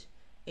 mate.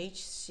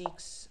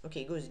 h6.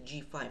 Okay, goes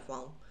g5.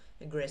 Wow,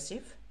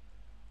 aggressive.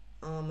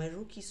 My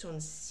rook is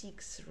on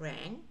 6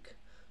 rank,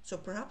 so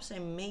perhaps I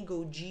may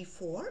go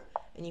g4,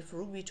 and if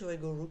rook b2 I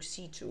go rook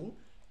c2.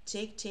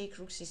 Take,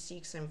 rook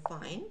c6, I'm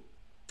fine.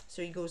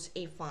 So he goes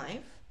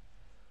a5.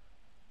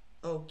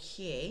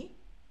 Okay,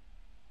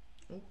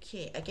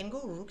 I can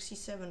go rook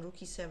c7, rook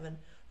e7,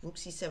 rook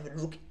c7,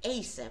 rook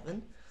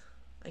a7.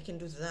 I can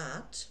do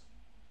that,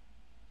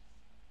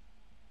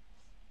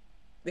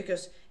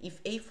 because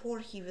if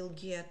a4 he will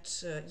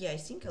get yeah, I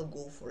think I'll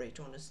go for it,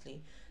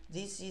 honestly.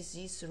 This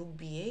is rook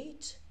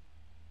b8,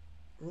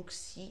 rook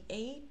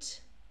c8,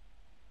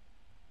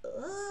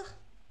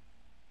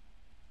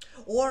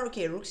 or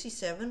okay, rook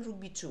c7, rook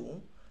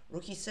b2,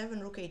 rook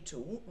e7, rook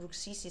a2, rook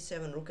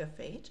c7, rook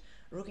f8,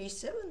 rook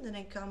a7. Then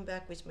I come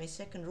back with my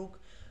second rook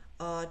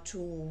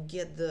to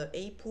get the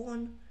a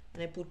pawn,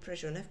 and I put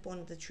pressure on f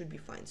pawn. That should be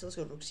fine. So let's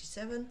go rook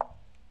c7.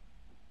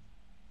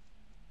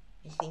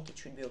 I think it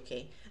should be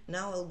okay.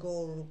 Now I'll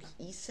go rook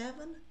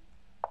e7,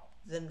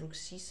 then rook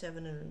c7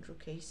 and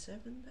rook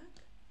a7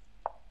 back.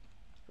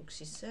 Rook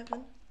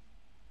c7.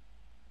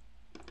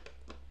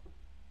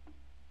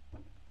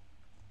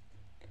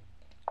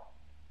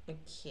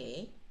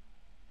 Okay.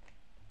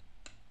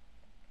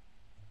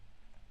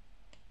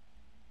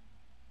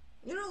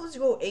 You know, let's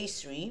go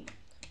a3,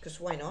 because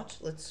why not?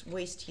 Let's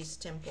waste his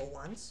tempo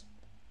once.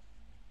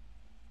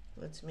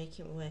 Let's make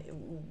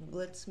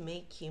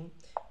him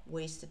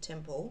waste the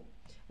tempo.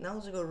 Now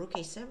let's go rook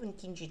a7,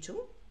 king g2.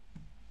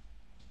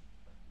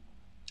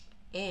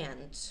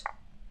 And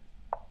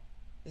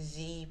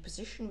the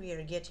position we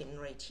are getting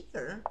right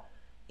here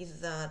is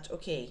that,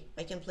 okay,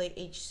 I can play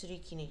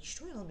h3, king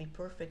h2, and I'll be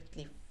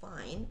perfectly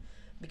fine,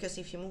 because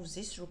if he moves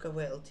this rook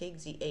away, I'll take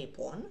the a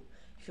pawn.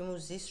 If he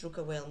moves this rook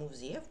away, I'll move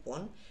the f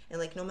pawn, and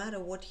like no matter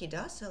what he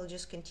does, I'll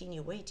just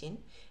continue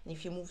waiting. And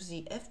if he moves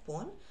the f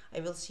pawn, I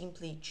will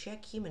simply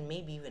check him and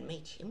maybe even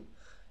mate him.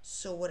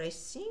 So what I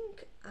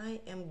think I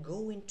am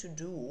going to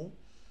do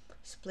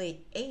is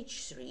play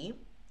h3,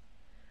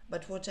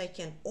 but what I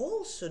can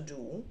also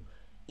do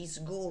is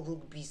go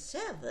rook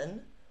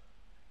b7,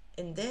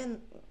 and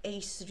then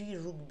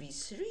a3, rook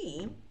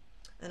b3,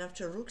 and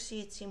after rook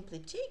c8 simply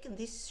take, and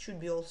this should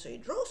be also a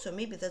draw, so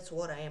maybe that's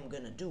what I am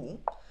gonna do.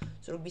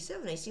 So rook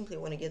b7, I simply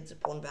want to get the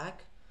pawn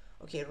back.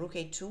 Okay, rook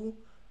a2,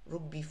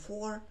 rook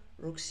b4,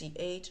 rook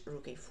c8,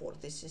 rook a4.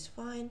 This is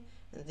fine,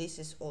 and this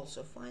is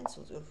also fine.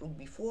 So let's go rook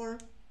b4,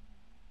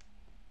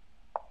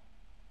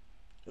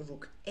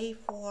 rook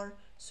a4.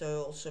 So I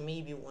also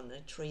maybe want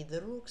to trade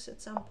the rooks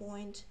at some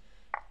point.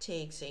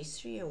 Takes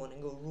a3, I want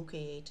to go rook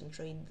a8 and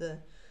trade the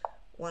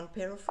one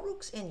pair of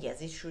rooks. And yes,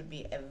 this should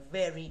be a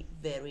very,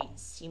 very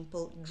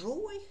simple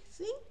draw, I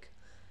think.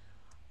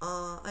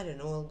 I don't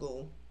know, I'll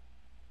go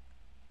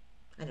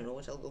I don't know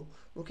what I'll go.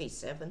 Rook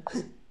a7,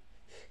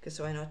 because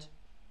why not?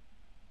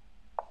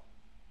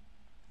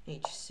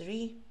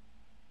 h3,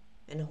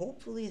 and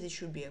hopefully this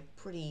should be a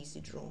pretty easy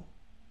draw.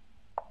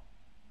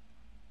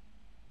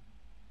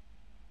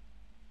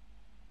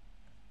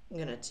 I'm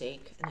gonna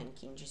take, and then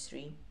king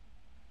g3.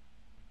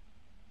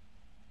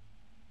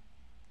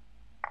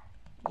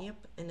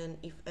 Yep, and then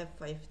if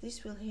f5,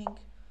 this will hang.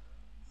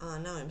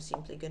 Now I'm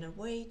simply gonna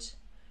wait.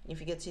 If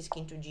he gets his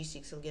king to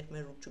g6, I'll get my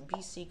rook to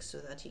b6 so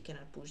that he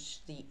cannot push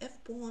the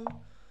f pawn.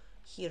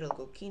 Here I'll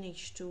go king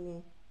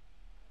h2.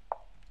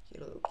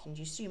 Here I'll go king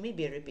g3.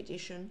 Maybe a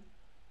repetition.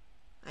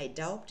 I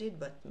doubt it,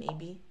 but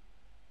maybe.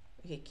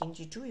 Okay, king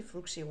g2. If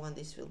rook c1,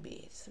 this will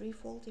be a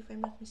 3-fold if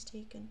I'm not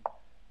mistaken.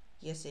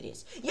 Yes, it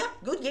is. Yeah,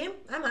 good game.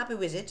 I'm happy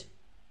with it.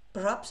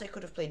 Perhaps I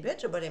could have played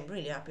better, but I'm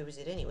really happy with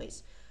it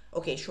anyways.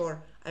 Okay,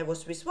 sure, I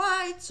was Swiss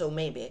white, so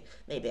maybe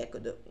I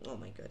could have, oh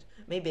my god,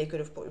 maybe I could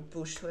have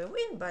pushed to a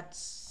win, but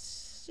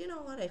you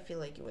know what, I feel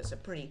like it was a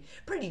pretty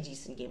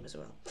decent game as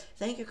well.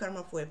 Thank you,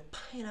 Karma, for a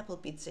pineapple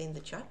pizza in the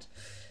chat.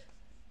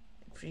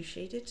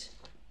 Appreciate it.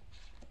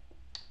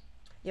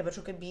 Yeah, but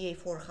rook at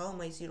ba4, how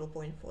am I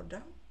 0.4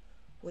 down?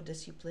 What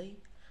does he play?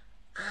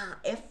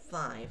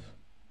 f5.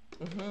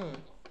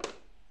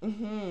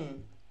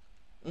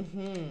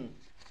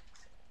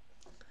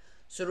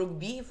 So rook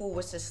b4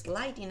 was a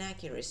slight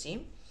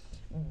inaccuracy.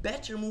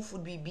 Better move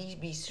would be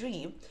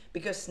b3,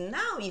 because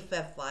now if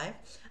f5,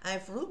 I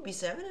have rook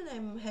b7 and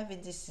I'm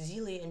having this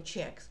zillion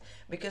checks.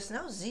 Because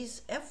now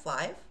this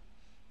f5,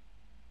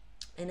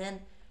 and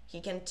then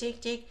he can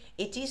take.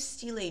 It is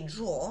still a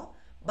draw,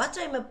 but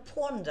I'm a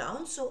pawn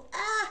down, so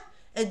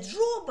a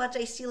draw, but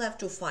I still have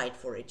to fight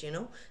for it, you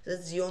know?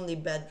 That's the only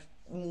bad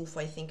move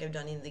I think I've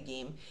done in the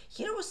game.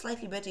 Here was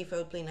slightly better if I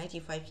would play knight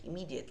e5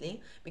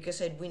 immediately,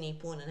 because I'd win a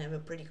pawn and have a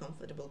pretty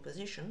comfortable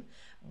position,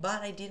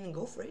 but I didn't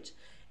go for it,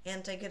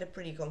 and I get a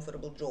pretty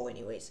comfortable draw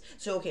anyways.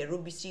 So okay,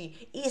 rook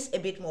b3 is a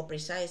bit more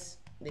precise,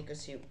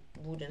 because you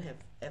wouldn't have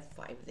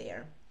f5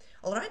 there.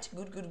 Alright,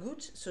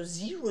 good. So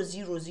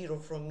 0-0-0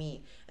 from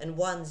me, and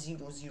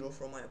 1-0-0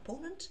 from my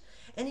opponent.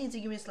 And in the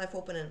game is live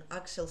open, and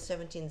Axel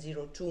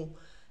 1702.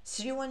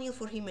 3-1-0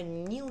 for him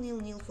and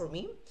 0-0-0 for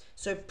me.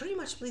 So I pretty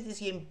much played this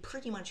game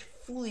pretty much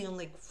fully on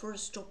like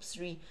first top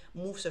 3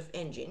 moves of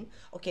engine.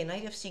 Okay,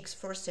 knight f6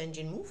 first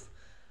engine move.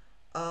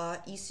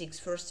 E6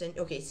 first engine,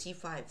 okay,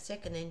 c5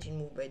 second engine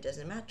move, but it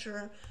doesn't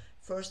matter.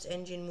 First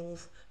engine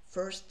move,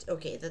 first,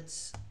 okay,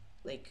 that's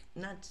like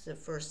not the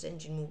first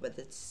engine move, but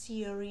that's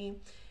theory.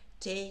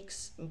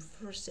 Takes,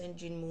 first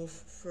engine move,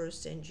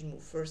 first engine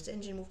move, first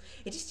engine move.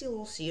 It is still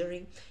all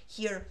theory.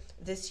 Here,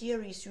 the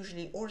theory is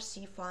usually or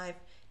c5,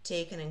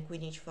 taken, and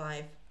queen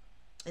h5,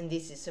 and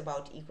this is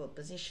about equal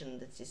position.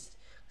 That is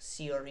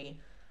theory,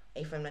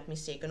 if I'm not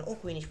mistaken, or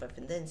queen h5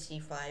 and then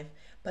c5.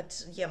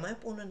 But yeah, my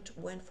opponent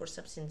went for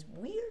something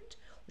weird,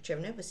 which I've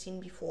never seen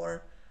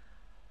before.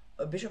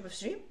 Bishop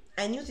f3.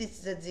 I knew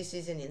that this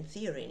isn't in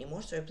theory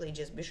anymore, so I played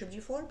just bishop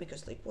g4,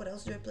 because like what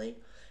else do I play?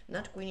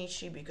 Not queen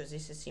h3, because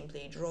this is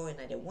simply a draw and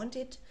I don't want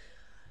it.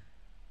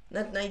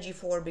 Not knight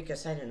g4,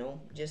 because I don't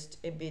know, just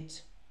a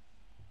bit.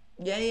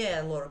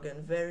 Yeah,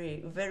 Lorgan,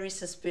 very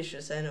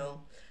suspicious, I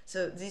know.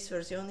 So these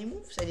were the only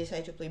moves. I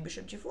decided to play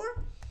bishop g4,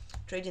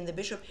 trading the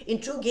bishop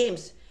in 2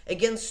 games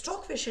against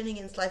Stockfish and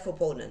against live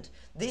opponent.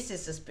 This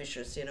is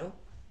suspicious, you know.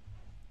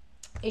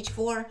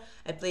 h4,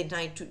 I played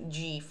knight to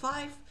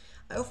g5.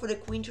 I offered a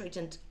queen trade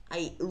and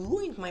I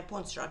ruined my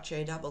pawn structure.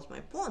 I doubled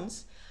my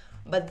pawns,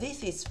 but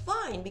this is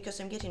fine because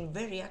I'm getting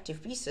very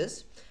active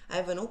pieces. I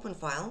have an open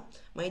file.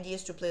 My idea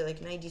is to play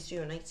like knight d3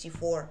 or knight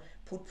c4,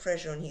 put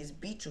pressure on his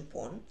b2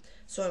 pawn.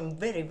 So I'm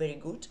very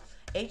good.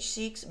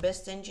 h6,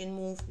 best engine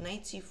move.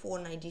 Knight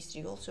c4, knight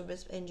d3, also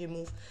best engine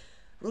move.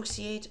 Rook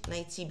c8,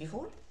 knight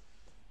c4.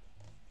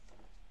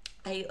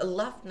 I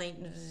love knight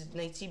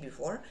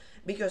c4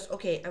 because,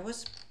 okay, I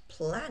was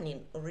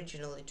planning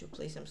originally to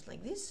play something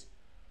like this,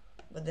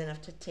 but then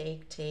after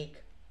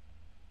take,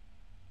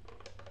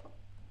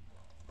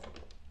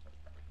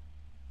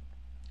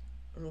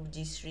 rook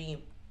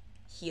d3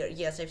 here.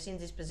 Yes, I've seen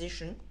this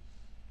position.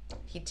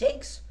 He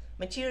takes.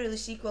 Material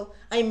is equal.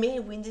 I may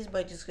win this,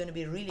 but it's going to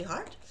be really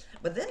hard.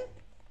 But then,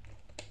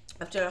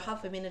 after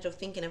half a minute of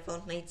thinking, I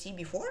found knight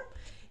c4.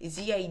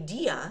 The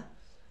idea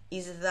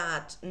is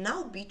that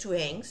now b2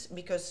 hangs,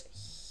 because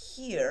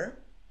here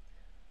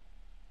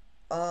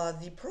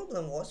the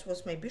problem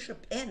was my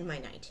bishop and my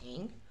knight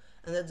hang,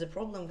 and that's the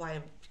problem why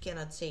I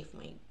cannot save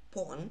my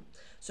pawn.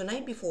 So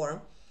knight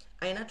b4,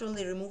 I not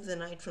only remove the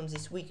knight from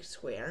this weak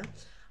square,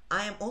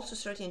 I am also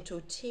starting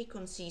to take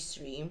on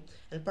c3,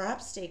 and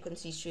perhaps take on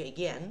c3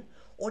 again,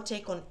 or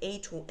take on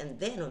a2 and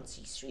then on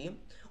c3,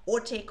 or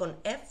take on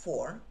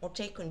f4, or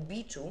take on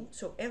b2,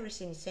 so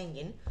everything is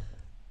hanging.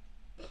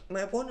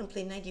 My opponent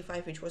played knight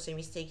d5, which was a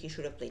mistake. He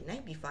should have played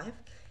knight b5,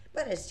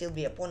 but I'd still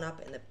be a pawn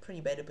up in a pretty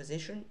better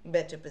position.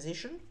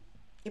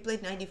 He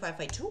played knight d5,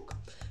 I took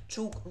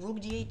rook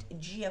d8,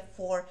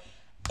 gf4,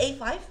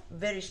 a5,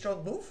 very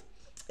strong move.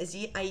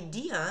 The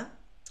idea,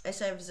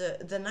 as I have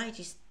the knight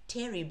is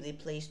terribly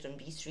placed on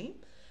b3.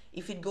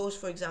 If it goes,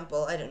 for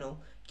example, I don't know,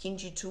 king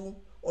g2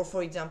 Or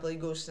for example, it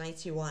goes knight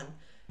c1.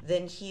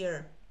 Then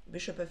here,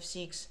 bishop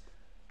f6.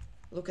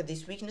 Look at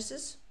these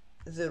weaknesses.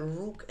 The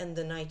rook and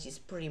the knight is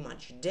pretty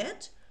much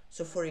dead.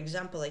 So for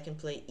example, I can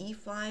play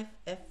e5,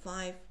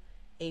 f5,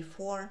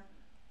 a4,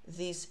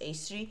 this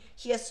a3.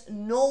 He has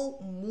no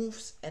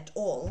moves at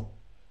all.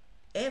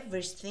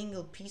 Every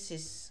single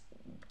piece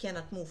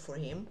cannot move for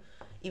him.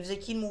 If the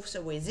king moves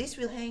away, this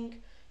will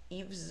hang.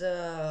 If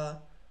the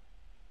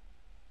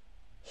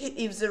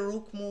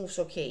rook moves,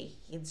 okay,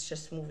 it's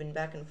just moving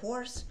back and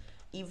forth.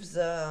 If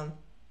the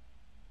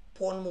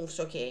pawn moves,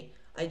 okay,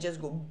 I just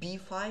go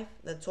b5,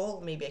 that's all.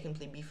 Maybe I can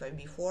play b5,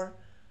 b4.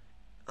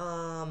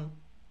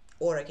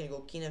 Or I can go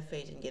king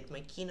f8 and get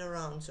my king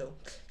around. So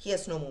he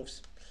has no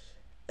moves.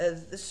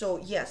 So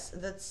yes,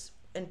 that's,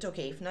 and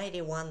okay, if knight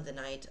a1, the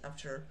knight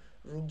after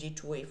rook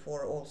d2,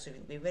 a4 also will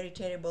be very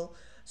terrible.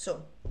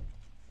 So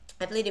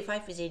I played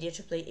a5 with the idea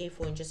to play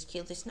a4 and just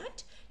kill this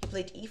knight. He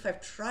played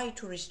e5, try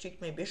to restrict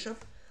my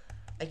bishop.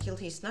 I killed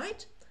his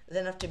knight.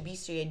 Then after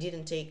b3, I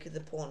didn't take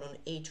the pawn on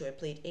a2. I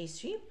played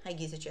a3. Hi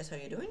Giza Chess, how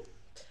you doing?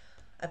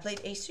 I played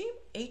a3.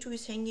 a2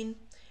 is hanging.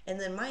 And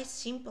then my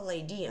simple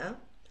idea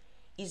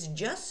is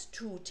just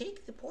to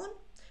take the pawn,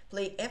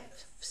 play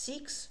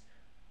f6,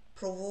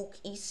 provoke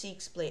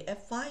e6, play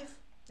f5.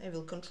 I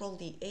will control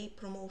the a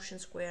promotion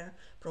square,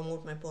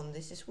 promote my pawn.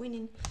 This is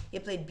winning. He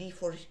played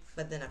b4,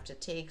 but then after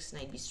takes,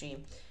 knight b3.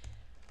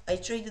 I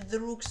traded the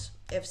rooks,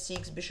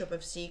 f6, bishop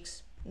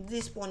f6.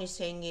 This pawn is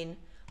hanging.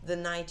 The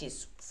knight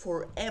is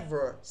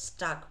forever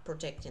stuck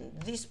protecting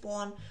this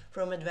pawn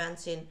from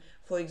advancing.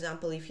 For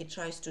example, if he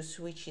tries to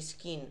switch his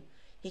king,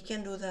 he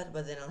can do that,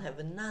 but then I'll have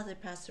another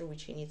passer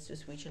which he needs to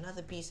switch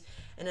another piece,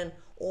 and then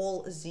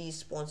all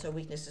these pawns are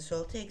weaknesses, so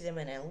I'll take them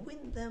and I'll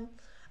win them.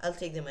 I'll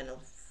take them and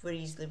I'll very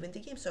easily win the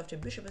game. So after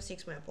bishop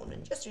f6, my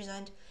opponent just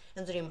resigned,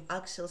 and the name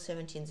Axel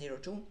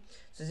 1702.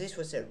 So this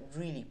was a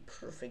really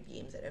perfect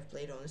game that I've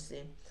played,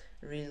 honestly.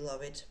 Really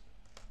love it.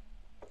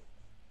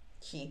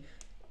 He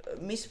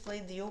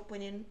misplayed the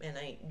opening, and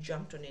I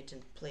jumped on it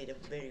and played a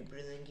very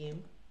brilliant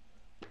game.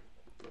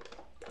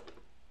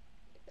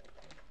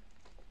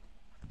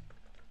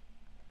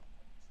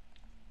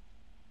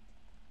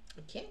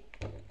 Okay,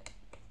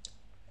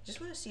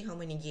 just want to see how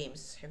many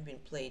games have been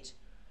played,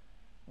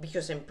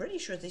 because I'm pretty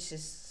sure this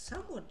is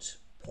somewhat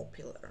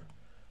popular.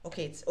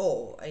 Okay, it's,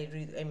 oh,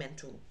 I meant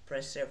to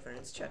press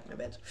reference chat, my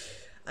bad.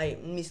 I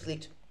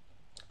misclicked.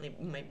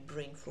 My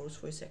brain froze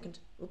for a second.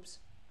 Oops.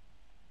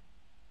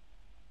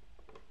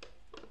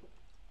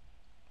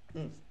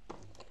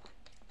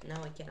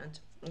 Now I cannot.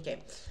 Okay,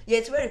 yeah,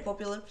 it's very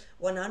popular.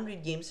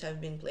 100 games have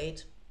been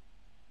played.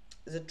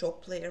 The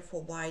top player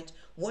for white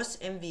was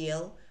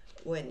MVL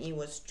when he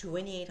was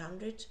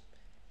 2800.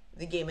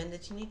 The game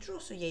ended in a draw,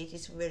 so yeah, it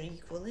is very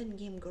equal in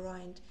game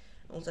grind,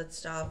 all that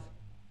stuff.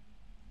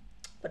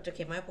 But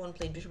okay, my opponent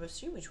played bishop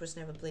f3, which was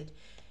never played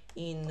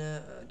in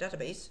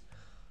database.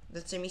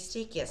 That's a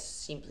mistake. Yes,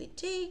 simply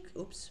take,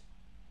 oops,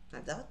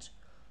 not that,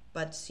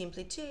 but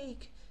simply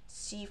take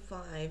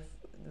c5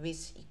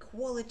 with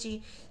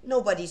equality.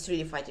 Nobody's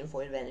really fighting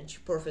for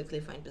advantage.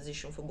 Perfectly fine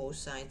position for both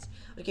sides.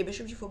 Okay,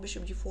 bishop g4,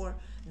 bishop g4.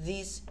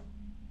 This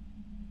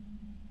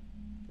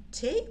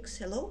takes.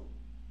 Hello?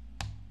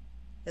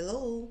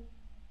 Hello?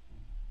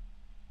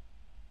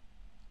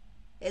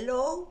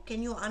 Hello?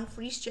 Can you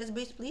unfreeze chess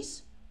base,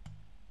 please?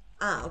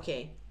 Ah,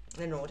 okay.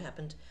 I know what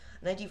happened.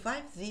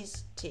 95,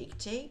 this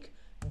take,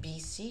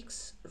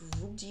 b6,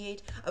 rook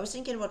d8. I was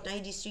thinking about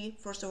knight d3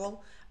 first of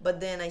all, but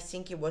then I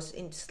think it was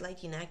in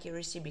slight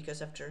inaccuracy,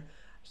 because after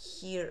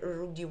here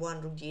rook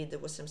d1, rook d8, there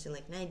was something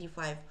like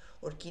 95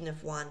 or king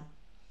f1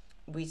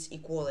 with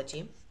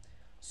equality.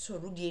 So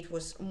rook d8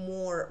 was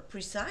more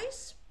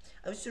precise.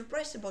 I was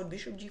surprised about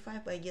bishop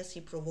g5, but I guess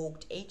he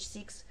provoked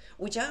h6,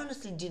 which I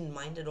honestly didn't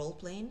mind at all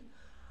playing.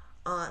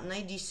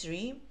 Knight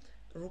d3,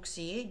 rook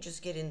c8,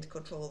 just getting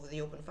control over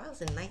the open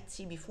files, and knight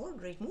cb4,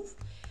 great move.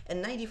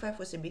 And knight d5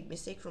 was a big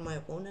mistake from my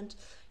opponent.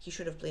 He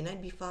should have played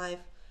knight b5,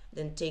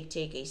 then take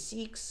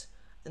a6,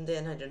 and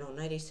then, I don't know,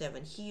 knight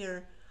a7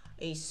 here,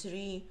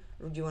 a3,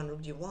 rook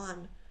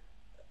d1,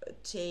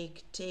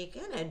 take,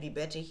 and I'd be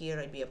better here.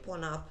 I'd be a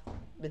pawn up,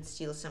 but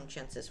still some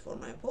chances for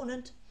my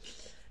opponent,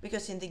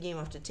 because in the game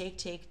after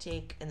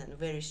take, and then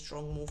very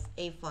strong move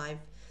a5,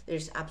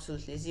 there's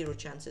absolutely zero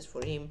chances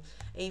for him.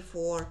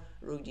 a4,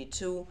 rook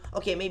d2.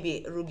 Okay,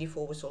 maybe rook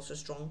d4 was also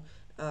strong,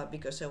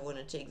 because I want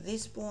to take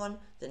this pawn,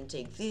 then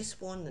take this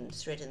pawn, then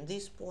threaten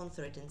this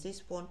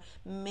pawn,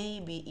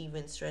 maybe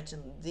even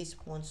threaten this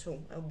pawn, so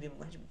I'll be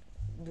much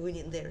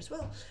winning there as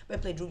well. But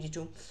I played rook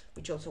d2,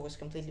 which also was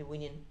completely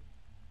winning.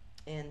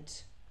 And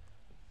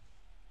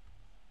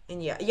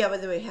yeah, by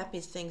the way, happy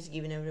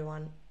Thanksgiving,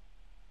 everyone.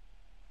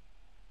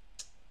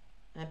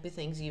 Happy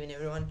Thanksgiving,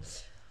 everyone.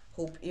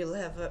 Hope you'll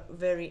have a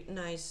very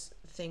nice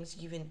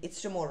Thanksgiving.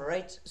 It's tomorrow,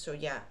 right? So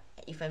yeah,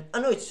 if I'm,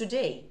 oh no, it's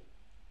today.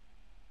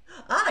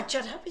 Ah,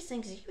 chat, happy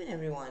Thanksgiving,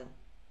 everyone.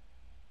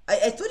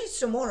 I thought it's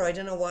tomorrow, I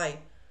don't know why.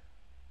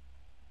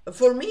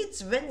 For me,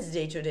 it's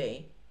Wednesday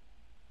today.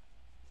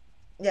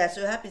 Yeah,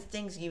 so happy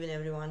Thanksgiving,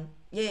 everyone.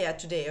 Yeah,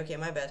 today, okay,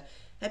 my bad.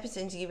 Happy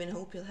Thanksgiving,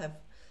 hope you'll have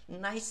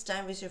nice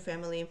time with your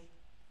family,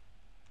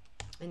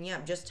 and yeah,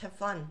 just have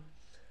fun.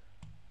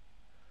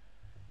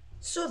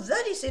 So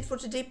that is it for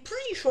today.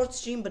 Pretty short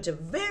stream, but a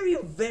very,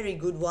 very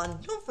good one.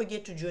 Don't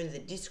forget to join the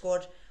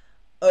Discord.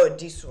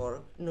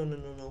 Discord.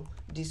 No.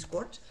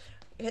 Discord.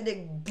 I had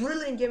a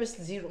brilliant game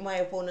with zero, my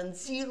opponent.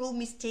 0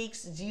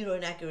 mistakes, 0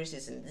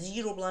 inaccuracies, and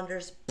 0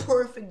 blunders.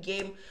 Perfect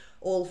game.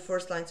 All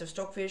first lines of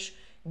Stockfish.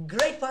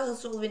 Great puzzle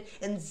solving,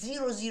 and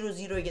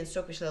 0-0-0 against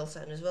Stockfish level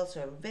 7 as well.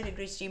 So a very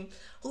great stream.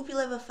 Hope you'll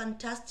have a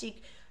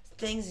fantastic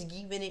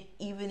Thanksgiving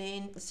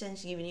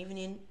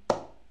evening.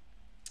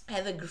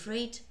 Have a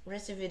great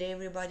rest of your day,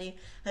 everybody.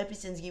 Happy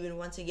Thanksgiving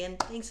once again.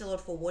 Thanks a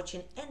lot for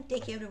watching, and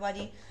take care,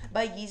 everybody.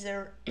 Bye,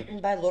 Geezer.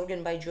 Bye,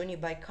 Lorgan. Bye, Johnny.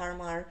 Bye,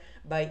 Karmar.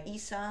 Bye,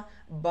 Isa.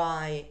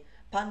 Bye,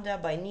 Panda.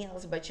 Bye,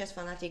 Niels. Bye, Chess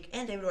Fanatic.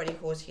 And everybody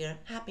who was here.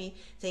 Happy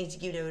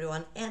Thanksgiving,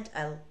 everyone. And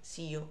I'll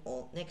see you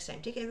all next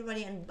time. Take care,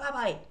 everybody, and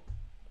bye-bye.